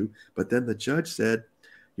 Andrew. But then the judge said,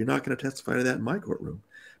 you're not going to testify to that in my courtroom,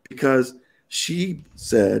 because she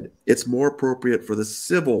said it's more appropriate for the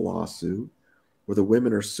civil lawsuit where the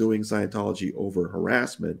women are suing Scientology over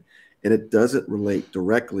harassment, and it doesn't relate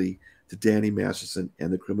directly to Danny Masterson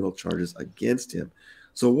and the criminal charges against him.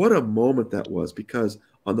 So what a moment that was, because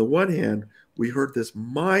on the one hand, we heard this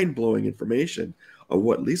mind-blowing information of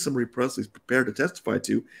what Lisa Marie Presley is prepared to testify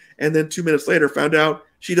to, and then 2 minutes later found out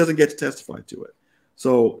she doesn't get to testify to it.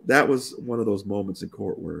 So that was one of those moments in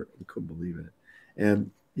court where we couldn't believe it.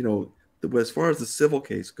 And, you know, as far as the civil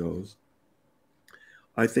case goes,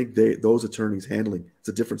 I think those attorneys handling, it's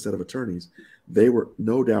a different set of attorneys, they were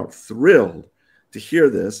no doubt thrilled to hear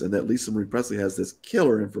this, and that Lisa Marie Presley has this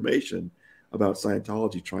killer information about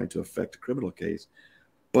Scientology trying to affect a criminal case.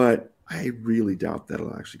 But I really doubt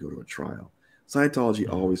that'll actually go to a trial. Scientology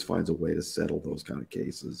always finds a way to settle those kind of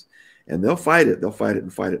cases, and they'll fight it. They'll fight it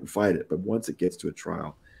and fight it and fight it. But once it gets to a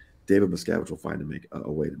trial, David Miscavige will find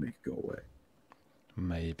a way to make it go away.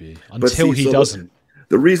 Maybe until he doesn't.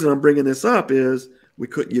 The reason I'm bringing this up is they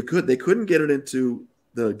couldn't get it into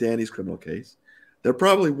the Danny's criminal case. There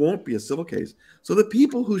probably won't be a civil case. So the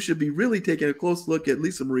people who should be really taking a close look at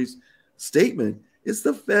Lisa Marie's statement is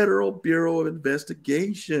the Federal Bureau of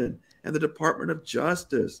Investigation and the Department of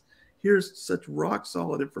Justice. Here's such rock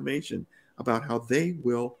solid information about how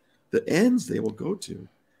the ends they will go to,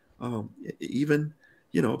 even,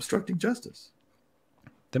 obstructing justice.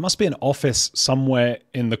 There must be an office somewhere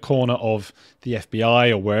in the corner of the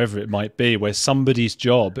FBI or wherever it might be where somebody's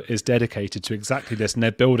job is dedicated to exactly this, and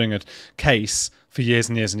they're building a case for years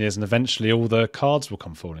and years and years, and eventually all the cards will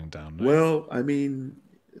come falling down. Right? Well, I mean,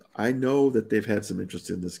 I know that they've had some interest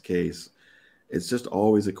in this case. It's just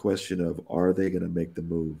always a question of, are they going to make the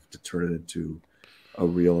move to turn it into a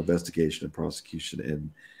real investigation and prosecution?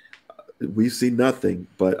 And we've seen nothing,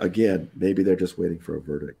 but again, maybe they're just waiting for a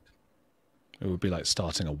verdict. It would be like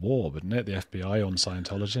starting a war, wouldn't it? The FBI on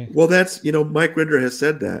Scientology. Well, that's, Mike Rinder has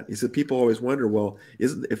said that. He said people always wonder, well,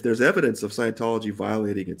 if there's evidence of Scientology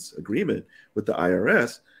violating its agreement with the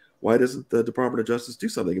IRS, why doesn't the Department of Justice do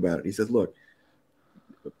something about it? And he says, look,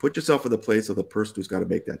 put yourself in the place of the person who's got to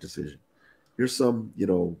make that decision. You're some,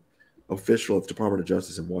 official of the Department of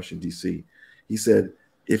Justice in Washington, D.C. He said,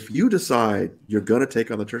 if you decide you're going to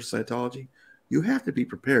take on the Church of Scientology, you have to be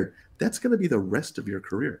prepared. That's going to be the rest of your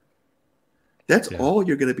career. That's Yeah. all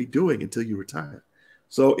you're going to be doing until you retire.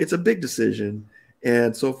 So it's a big decision.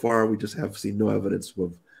 And so far, we just have seen no evidence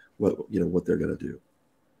of what they're going to do.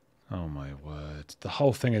 Oh my word. The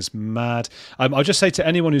whole thing is mad. I'll just say to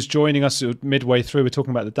anyone who's joining us midway through, we're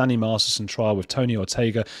talking about the Danny Masterson trial with Tony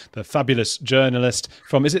Ortega, the fabulous journalist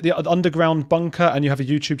from, is it the Underground Bunker? And you have a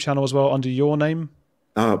YouTube channel as well under your name?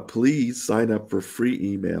 Please sign up for free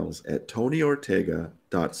emails at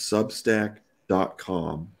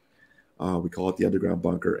tonyortega.substack.com. We call it the Underground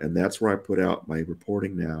Bunker, and that's where I put out my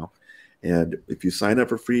reporting now. And if you sign up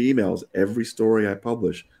for free emails, every story I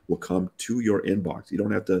publish will come to your inbox. You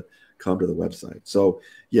don't have to come to the website. So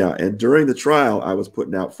yeah, and during the trial, I was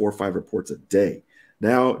putting out 4 or 5 reports a day.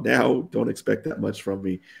 Now don't expect that much from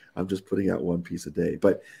me. I'm just putting out one piece a day.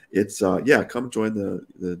 But it's come join the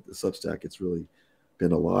Substack. It's really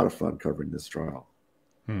been a lot of fun covering this trial.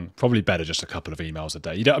 Probably better just a couple of emails a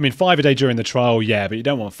day. You don't, I mean, 5 a day during the trial, yeah, but you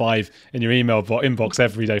don't want 5 in your email inbox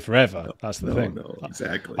every day forever. That's the thing. No,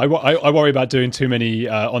 exactly. I worry about doing too many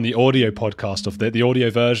on the audio podcast of the audio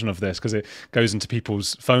version of this, because it goes into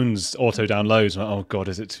people's phones, auto downloads. And, oh God,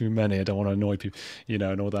 is it too many? I don't want to annoy people,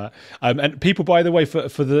 and all that. And people, by the way,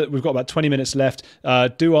 we've got about 20 minutes left.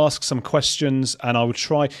 Do ask some questions, and I will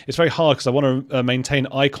try. It's very hard because I want to maintain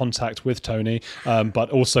eye contact with Tony,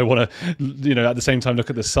 but also want to, at the same time look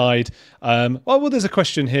at the side. Well, there's a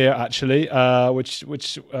question here actually, which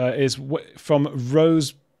is from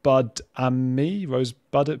Rosebud Budami.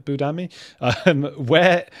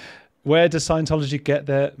 Where does Scientology get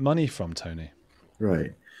their money from, Tony?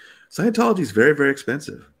 Right. Scientology is very, very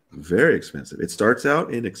expensive. Very expensive. It starts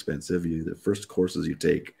out inexpensive. The first courses you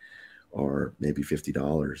take are maybe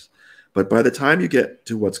 $50. But by the time you get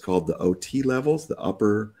to what's called the OT levels, the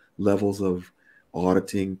upper levels of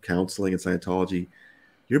auditing, counseling in Scientology,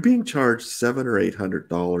 you're being charged $700 or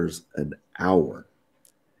 $800 an hour,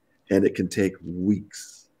 and it can take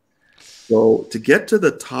weeks. So to get to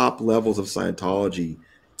the top levels of Scientology,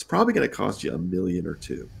 it's probably going to cost you $1 million or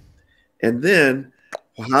 $2 million. And then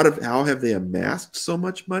how have they amassed so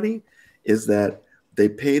much money? Is that they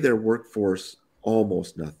pay their workforce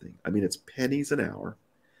almost nothing. I mean, it's pennies an hour,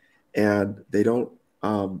 and they don't.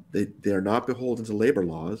 They are not beholden to labor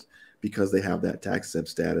laws because they have that tax exempt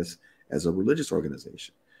status as a religious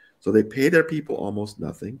organization. So they pay their people almost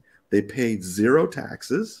nothing. They pay 0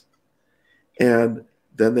 taxes. And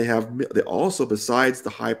then they also, besides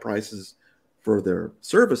the high prices for their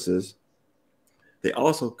services, they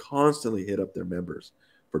also constantly hit up their members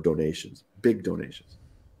for donations, big donations.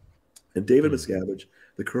 And David Miscavige,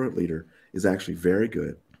 the current leader, is actually very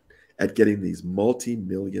good at getting these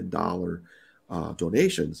multi-million-dollar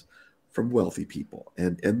donations from wealthy people.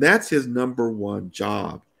 And that's his number one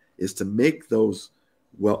job, is to make those,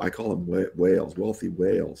 I call them whales, wealthy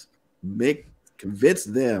whales, convince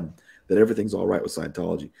them that everything's all right with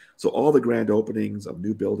Scientology. So all the grand openings of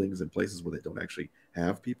new buildings and places where they don't actually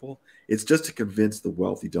have people, it's just to convince the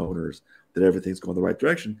wealthy donors that everything's going the right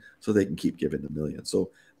direction so they can keep giving the millions. So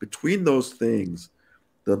between those things,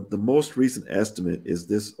 the most recent estimate is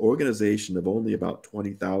this organization of only about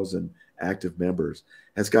 20,000 active members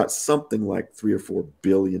has got something like $3 or $4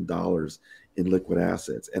 billion in liquid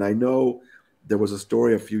assets. And I know there was a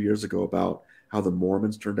story a few years ago about how the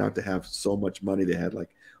Mormons turned out to have so much money. They had like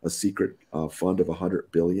a secret fund of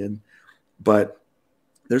 100 billion, but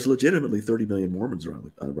there's legitimately 30 million Mormons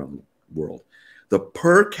around the world. The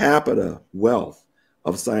per capita wealth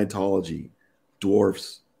of Scientology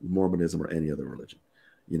dwarfs Mormonism or any other religion,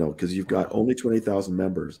 because you've got only 20,000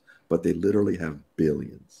 members, but they literally have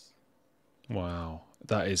billions. Wow.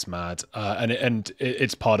 That is mad. And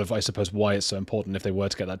it's part of, I suppose, why it's so important. If they were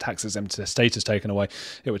to get that tax exempt status taken away,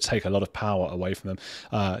 it would take a lot of power away from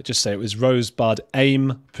them. Just say it was Rosebud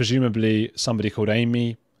AIM, presumably somebody called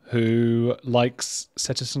Amy, who likes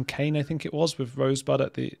Citizen Kane, I think it was, with Rosebud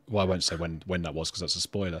at the... Well, I won't say when that was, because that's a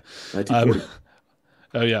spoiler. 1940.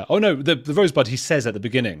 Oh, yeah. Oh, no, the Rosebud he says at the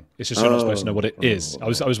beginning. It's just you're not supposed to know what it is. I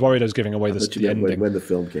was worried I was giving away the ending. When the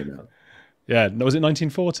film came out. Yeah. No, was it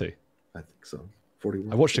 1940? I think so.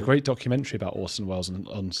 41. I watched a great documentary about Orson Welles on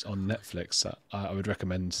Netflix that I would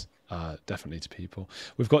recommend definitely to people.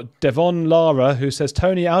 We've got Devon Lara, who says,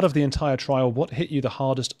 Tony, out of the entire trial, what hit you the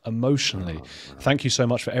hardest emotionally? Thank you so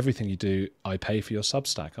much for everything you do. I pay for your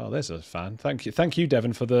Substack. Oh, there's a fan. Thank you,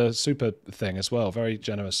 Devon, for the super thing as well. Very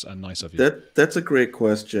generous and nice of you. That's a great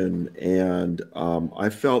question. And I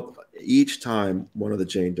felt each time one of the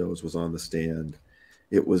Jane Does was on the stand,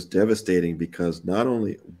 it was devastating, because not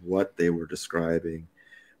only what they were describing,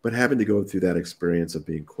 but having to go through that experience of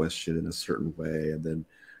being questioned in a certain way and then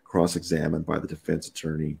cross-examined by the defense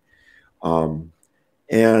attorney.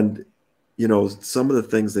 And, some of the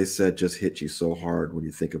things they said just hit you so hard when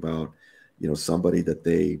you think about, somebody that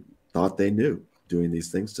they thought they knew doing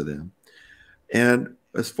these things to them. And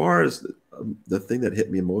as far as the thing that hit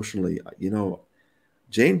me emotionally,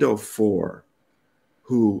 Jane Doe 4,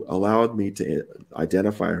 who allowed me to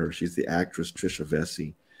identify her, she's the actress Trisha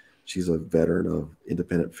Vesey. She's a veteran of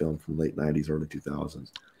independent film from late 90s, early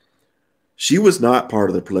 2000s. She was not part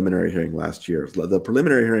of the preliminary hearing last year. The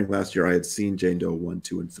preliminary hearing last year, I had seen Jane Doe 1,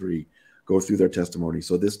 2, and 3 go through their testimony.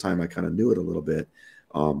 So this time I kind of knew it a little bit.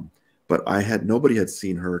 But nobody had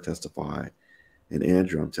seen her testify. And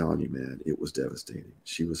Andrew, I'm telling you, man, it was devastating.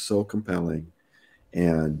 She was so compelling.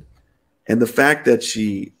 And the fact that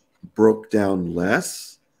she broke down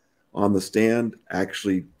less on the stand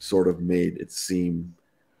actually sort of made it seem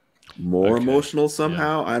more emotional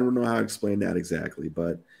somehow. Yeah. I don't know how to explain that exactly,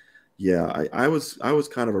 but yeah, I was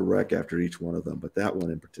kind of a wreck after each one of them, but that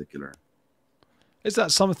one in particular. Is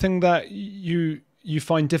that something that you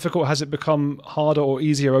find difficult? Has it become harder or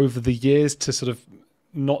easier over the years to sort of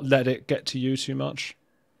not let it get to you too much?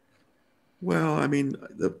 Well, I mean,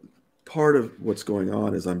 the part of what's going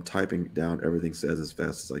on is I'm typing down everything says as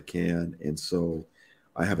fast as I can. And so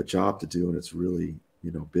I have a job to do and it's really,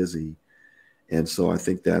 busy. And so I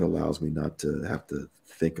think that allows me not to have to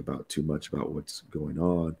think about too much about what's going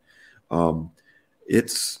on.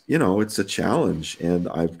 It's a challenge and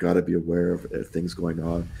I've got to be aware of things going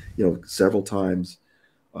on, several times.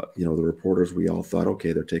 The reporters, we all thought,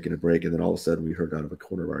 okay, they're taking a break. And then all of a sudden we heard out of a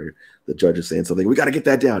corner of our, the judge is saying something, we got to get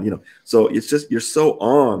that down, So it's just, you're so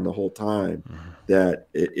on the whole time that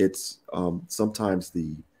it's sometimes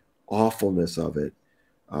the awfulness of it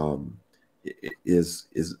is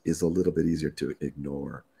a little bit easier to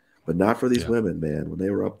ignore, but not for these women, man. When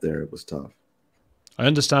they were up there, it was tough. I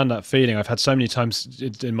understand that feeling. I've had so many times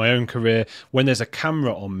in my own career when there's a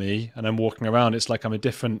camera on me and I'm walking around, it's like I'm a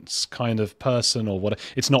different kind of person or what.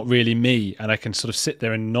 It's not really me. And I can sort of sit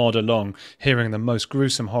there and nod along, hearing the most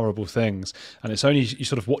gruesome, horrible things. And it's only you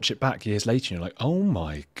sort of watch it back years later and you're like, oh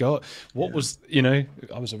my God, what was, I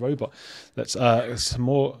was a robot. Let's some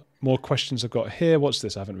more questions I've got here. What's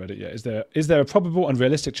this? I haven't read it yet. Is there a probable and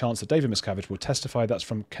realistic chance that David Miscavige will testify? That's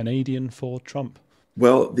from Canadian for Trump.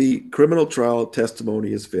 Well, the criminal trial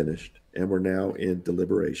testimony is finished, and we're now in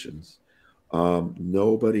deliberations.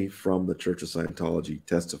 Nobody from the Church of Scientology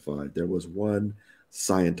testified. There was one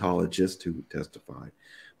Scientologist who testified,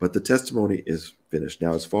 but the testimony is finished.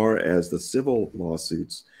 Now, as far as the civil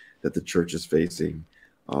lawsuits that the church is facing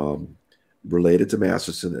related to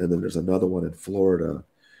Masterson, and then there's another one in Florida,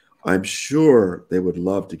 I'm sure they would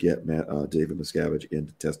love to get David Miscavige in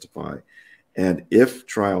to testify. And if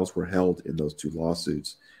trials were held in those two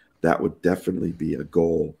lawsuits, that would definitely be a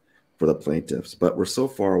goal for the plaintiffs. But we're so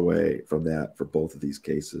far away from that for both of these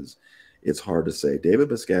cases, it's hard to say. David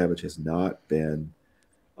Miscavige has not been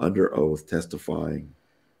under oath testifying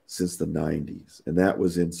since the 90s, and that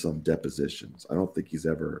was in some depositions. I don't think he's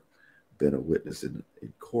ever been a witness in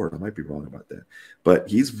court. I might be wrong about that. But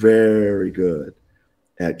he's very good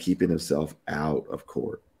at keeping himself out of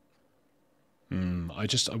court. I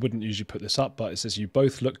wouldn't usually put this up, but it says you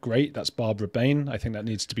both look great. That's Barbara Bain. I think that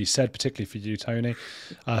needs to be said, particularly for you, Tony.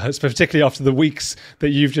 Particularly after the weeks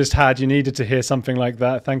that you've just had, you needed to hear something like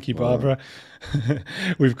that. Thank you, Barbara. Wow.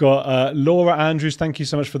 We've got Laura Andrews. Thank you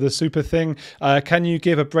so much for the super thing. Can you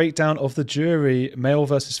give a breakdown of the jury, male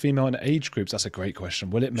versus female, and age groups? That's a great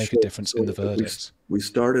question. Will it make a difference in the verdicts? We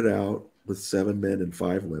started out with 7 men and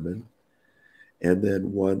 5 women, and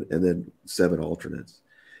then 7 alternates.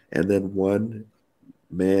 And then 1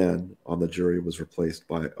 man on the jury was replaced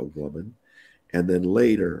by a woman. And then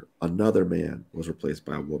later, another man was replaced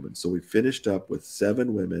by a woman. So we finished up with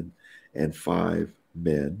 7 women and 5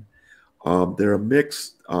 men. They're a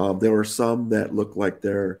mix. There were some that look like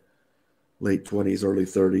they're late 20s, early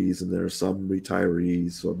 30s, and there are some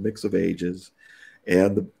retirees, so a mix of ages.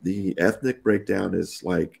 And the ethnic breakdown is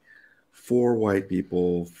like 4 white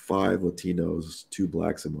people, 5 Latinos, 2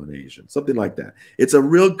 blacks, and 1 Asian, something like that. It's a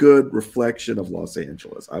real good reflection of Los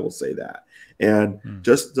Angeles, I will say that. And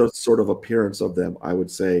just the sort of appearance of them, I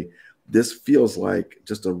would say this feels like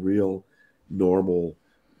just a real normal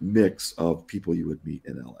mix of people you would meet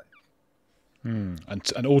in LA.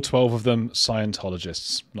 And all 12 of them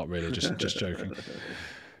Scientologists. Not really, just joking.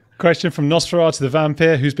 Question from Nosferatu the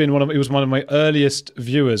Vampire, he was one of my earliest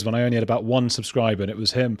viewers when I only had about 1 subscriber, and it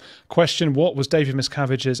was him. Question: what was David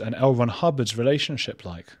Miscavige's and L. Ron Hubbard's relationship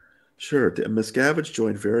like? Sure. Miscavige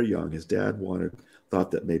joined very young. His dad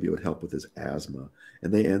thought that maybe it would help with his asthma,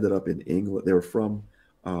 and they ended up in England. They were from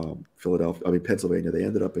Pennsylvania. They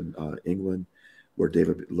ended up in England, where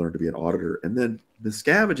David learned to be an auditor. And then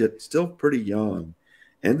Miscavige, still pretty young,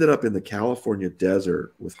 ended up in the California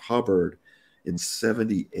desert with Hubbard in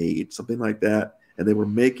 78, something like that. And they were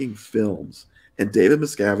making films. And David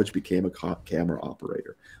Miscavige became a camera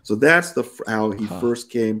operator. So that's how he first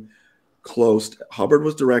came close. Hubbard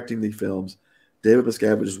was directing the films. David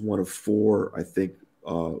Miscavige is one of 4, I think,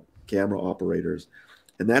 camera operators.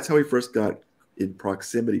 And that's how he first got in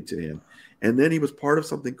proximity to him. And then he was part of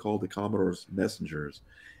something called the Commodore's Messengers,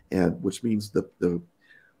 and which means the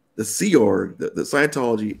Sea Org, the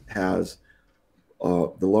Scientology has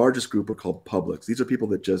the largest group are called publics. These are people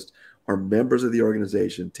that just are members of the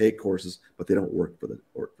organization, take courses, but they don't work for the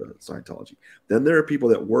Scientology. Then there are people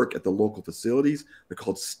that work at the local facilities. They're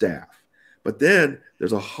called staff. But then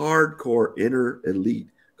there's a hardcore inner elite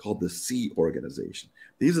called the Sea Organization.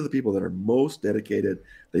 These are the people that are most dedicated.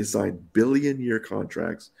 They sign billion-year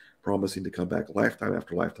contracts promising to come back lifetime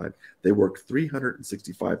after lifetime. They work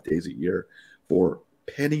 365 days a year for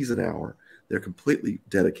pennies an hour. They're completely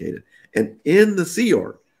dedicated. And in the Sea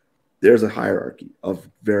Org, there's a hierarchy of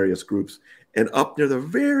various groups. And up near the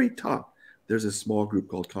very top, there's a small group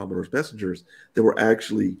called Commodore's Messengers that were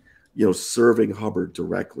actually, serving Hubbard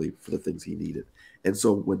directly for the things he needed. And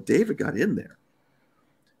so when David got in there,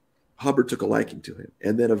 Hubbard took a liking to him.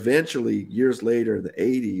 And then eventually, years later in the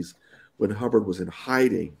 80s, when Hubbard was in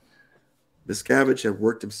hiding, Miscavige had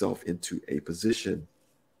worked himself into a position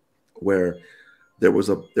where there was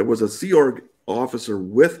a Sea Org officer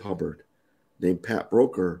with Hubbard named Pat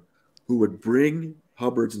Broker who would bring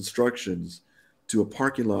Hubbard's instructions to a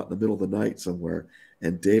parking lot in the middle of the night somewhere,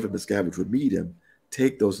 and David Miscavige would meet him,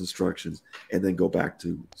 take those instructions, and then go back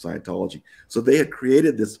to Scientology. So they had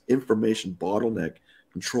created this information bottleneck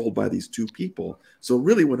controlled by these 2 people. So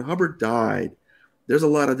really, when Hubbard died, there's a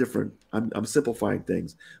lot of different, I'm simplifying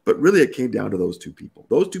things, but really it came down to those 2 people.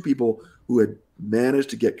 Those 2 people who had managed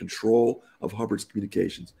to get control of Hubbard's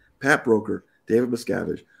communications, Pat Broker, David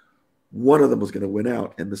Miscavige. One of them was going to win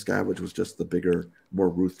out, and Miscavige was just the bigger, more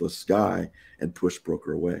ruthless guy and pushed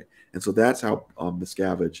Broker away. And so that's how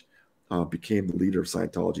Miscavige became the leader of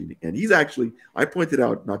Scientology. And he's actually, I pointed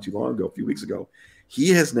out not too long ago, a few weeks ago, he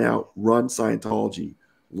has now run Scientology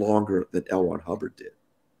longer than L. Ron Hubbard did.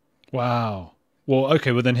 Wow. Well,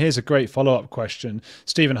 okay, well then here's a great follow-up question.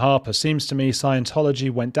 Stephen Harper, seems to me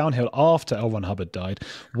Scientology went downhill after L. Ron Hubbard died.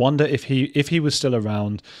 Wonder if he was still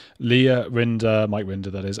around, Leah Rinder, Mike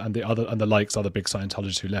Rinder that is, and the other big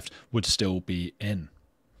Scientologists who left would still be in.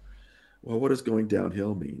 Well, what does going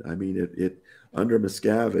downhill mean? I mean, it under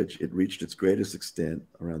Miscavige, it reached its greatest extent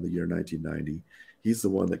around the year 1990. He's the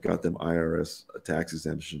one that got them IRS tax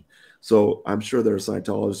exemption. So I'm sure there are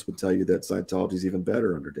Scientologists would tell you that Scientology is even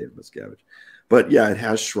better under David Miscavige. But yeah, it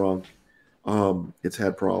has shrunk. It's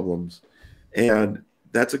had problems. And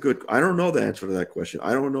that's I don't know the answer to that question.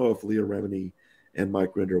 I don't know if Leah Remini and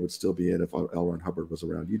Mike Rinder would still be in if L. Ron Hubbard was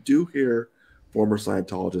around. You do hear former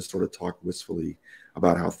Scientologists sort of talk wistfully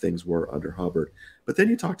about how things were under Hubbard. But then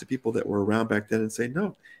you talk to people that were around back then and say,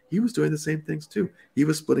 no, he was doing the same things too. He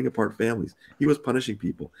was splitting apart families. He was punishing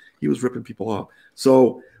people. He was ripping people off.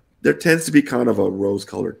 So there tends to be kind of a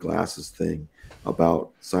rose-colored glasses thing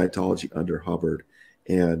about Scientology under Hubbard.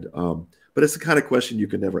 And but it's the kind of question you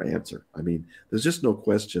can never answer. I mean, there's just no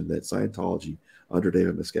question that Scientology under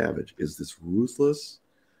David Miscavige is this ruthless,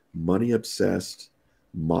 money-obsessed,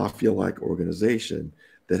 mafia-like organization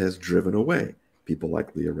that has driven away people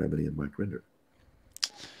like Leah Remini and Mike Rinder.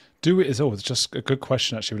 It's just a good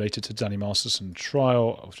question actually related to Danny Masterson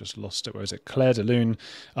trial. I've just lost it. Where is it? Claire DeLune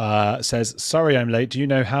says, sorry I'm late. Do you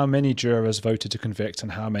know how many jurors voted to convict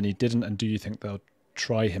and how many didn't? And do you think they'll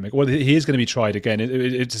try him? Well, he is going to be tried again.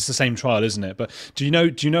 It's the same trial, isn't it? But do you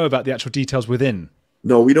know about the actual details within?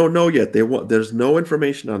 No, we don't know yet. There's no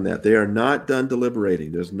information on that. They are not done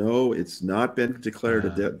deliberating. It's not been declared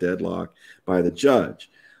a deadlock by the judge.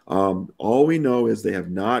 All we know is they have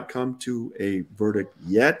not come to a verdict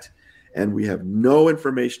yet, and we have no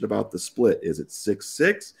information about the split. Is it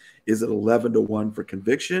 6-6? Is it 11-1 for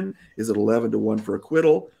conviction? Is it 11-1 for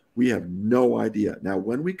acquittal? We have no idea. Now,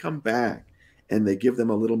 when we come back and they give them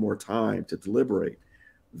a little more time to deliberate,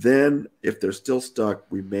 then if they're still stuck,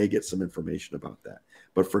 we may get some information about that.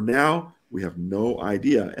 But for now, we have no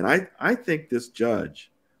idea. And I think this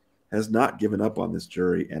judge has not given up on this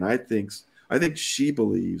jury, and I think she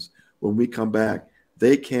believes when we come back,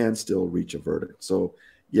 they can still reach a verdict. So,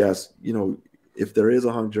 yes, if there is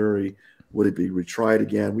a hung jury, would it be retried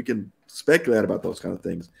again? We can speculate about those kind of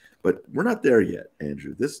things, but we're not there yet,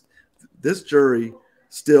 Andrew. This jury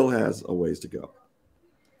still has a ways to go.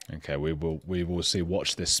 Okay, we will see.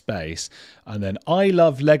 Watch this space. And then I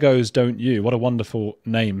love Legos, don't you? What a wonderful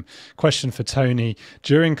name. Question for Tony.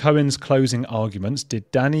 During Cohen's closing arguments,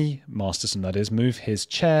 did Danny Masterson, that is, move his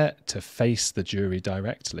chair to face the jury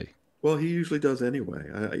directly? Well, he usually does anyway.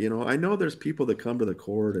 I know there's people that come to the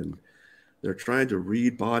court and they're trying to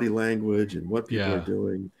read body language and what people are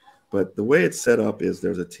doing. But the way it's set up is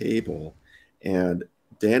there's a table and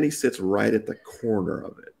Danny sits right at the corner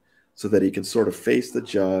of it so that he can sort of face the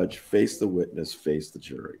judge, face the witness, face the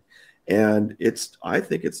jury. And I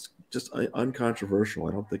think it's just uncontroversial.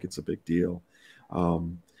 I don't think it's a big deal.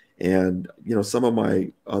 And some of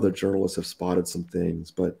my other journalists have spotted some things,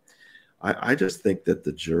 but I just think that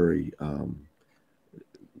the jury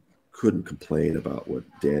couldn't complain about what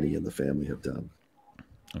Danny and the family have done.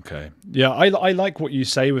 Okay. Yeah, I like what you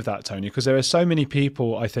say with that, Tony, because there are so many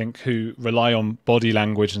people, I think, who rely on body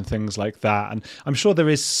language and things like that. And I'm sure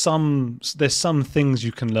there's some things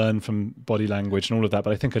you can learn from body language and all of that,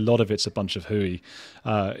 but I think a lot of it's a bunch of hooey.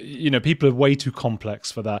 People are way too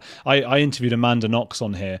complex for that. I interviewed Amanda Knox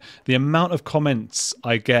on here. The amount of comments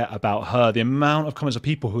I get about her, the amount of comments of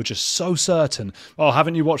people who are just so certain, oh,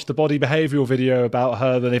 haven't you watched the body behavioral video about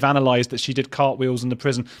her that they've analysed that she did cartwheels in the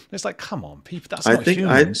prison? It's like, come on, people, that's not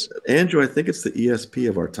human. Andrew, I think it's the ESP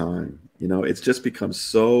of our time. It's just become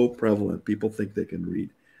so prevalent. People think they can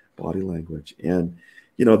read body language. And,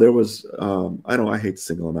 there was, I hate to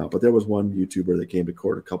single him out, but there was one YouTuber that came to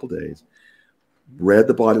court a couple days, read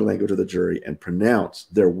the body language of the jury and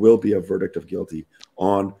pronounced there will be a verdict of guilty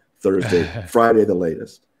on Thursday, Friday, the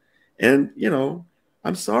latest. And,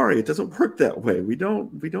 I'm sorry, it doesn't work that way. We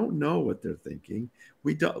don't know what they're thinking.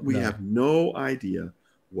 We have no idea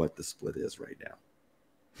what the split is right now.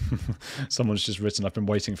 Someone's just written, I've been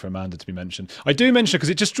waiting for Amanda to be mentioned. I do mention it because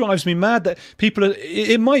it just drives me mad that people are,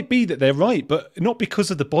 it might be that they're right, but not because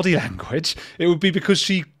of the body language. It would be because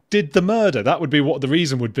she did the murder. That would be what the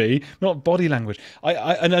reason would be, not body language.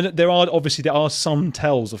 And there are some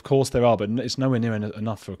tells, of course there are, but it's nowhere near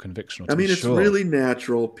enough for a conviction. It's really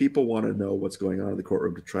natural. People want to know what's going on in the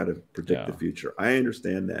courtroom to try to predict the future. I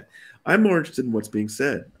understand that. I'm more interested in what's being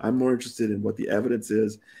said. I'm more interested in what the evidence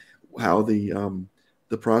is, how the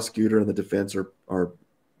prosecutor and the defense are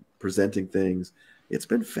presenting things. It's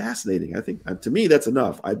been fascinating. I think, to me, that's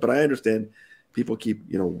enough. But I understand people keep,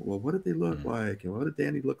 well, what did they look like? And what did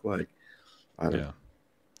Danny look like? I don't know.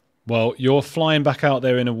 Well, you're flying back out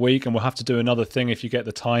there in a week, and we'll have to do another thing if you get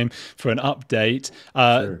the time for an update.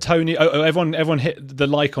 Sure. Tony, everyone hit the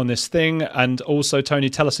like on this thing. And also, Tony,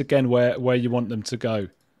 tell us again where you want them to go.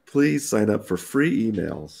 Please sign up for free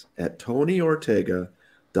emails at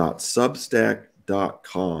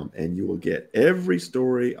tonyortega.substack.com, and you will get every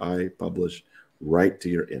story I publish right to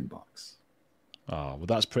your inbox. Oh, well,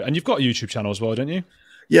 that's pretty. And you've got a YouTube channel as well, don't you?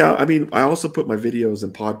 Yeah, I also put my videos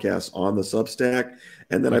and podcasts on the Substack,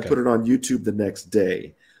 and then I put it on YouTube the next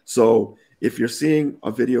day. So if you're seeing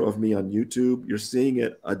a video of me on YouTube, you're seeing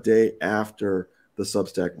it a day after the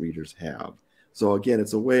Substack readers have. So again,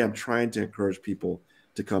 it's a way I'm trying to encourage people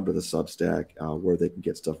to come to the Substack where they can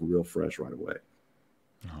get stuff real fresh right away.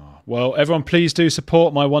 Well, everyone, please do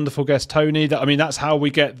support my wonderful guest Tony. That's how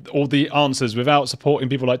we get all the answers. Without supporting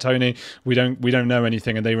people like Tony, we don't know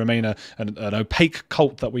anything, and they remain an opaque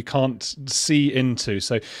cult that we can't see into.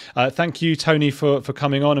 So, thank you, Tony, for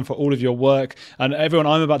coming on and for all of your work. And everyone,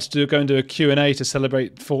 I'm about to go and do a Q&A to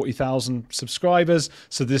celebrate 40,000 subscribers.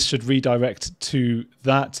 So this should redirect to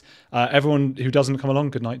that. Everyone who doesn't come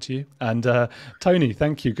along, good night to you. And Tony,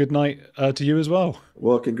 thank you. Good night to you as well.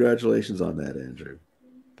 Well, congratulations on that, Andrew.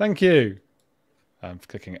 Thank you. I'm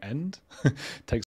clicking end. Takes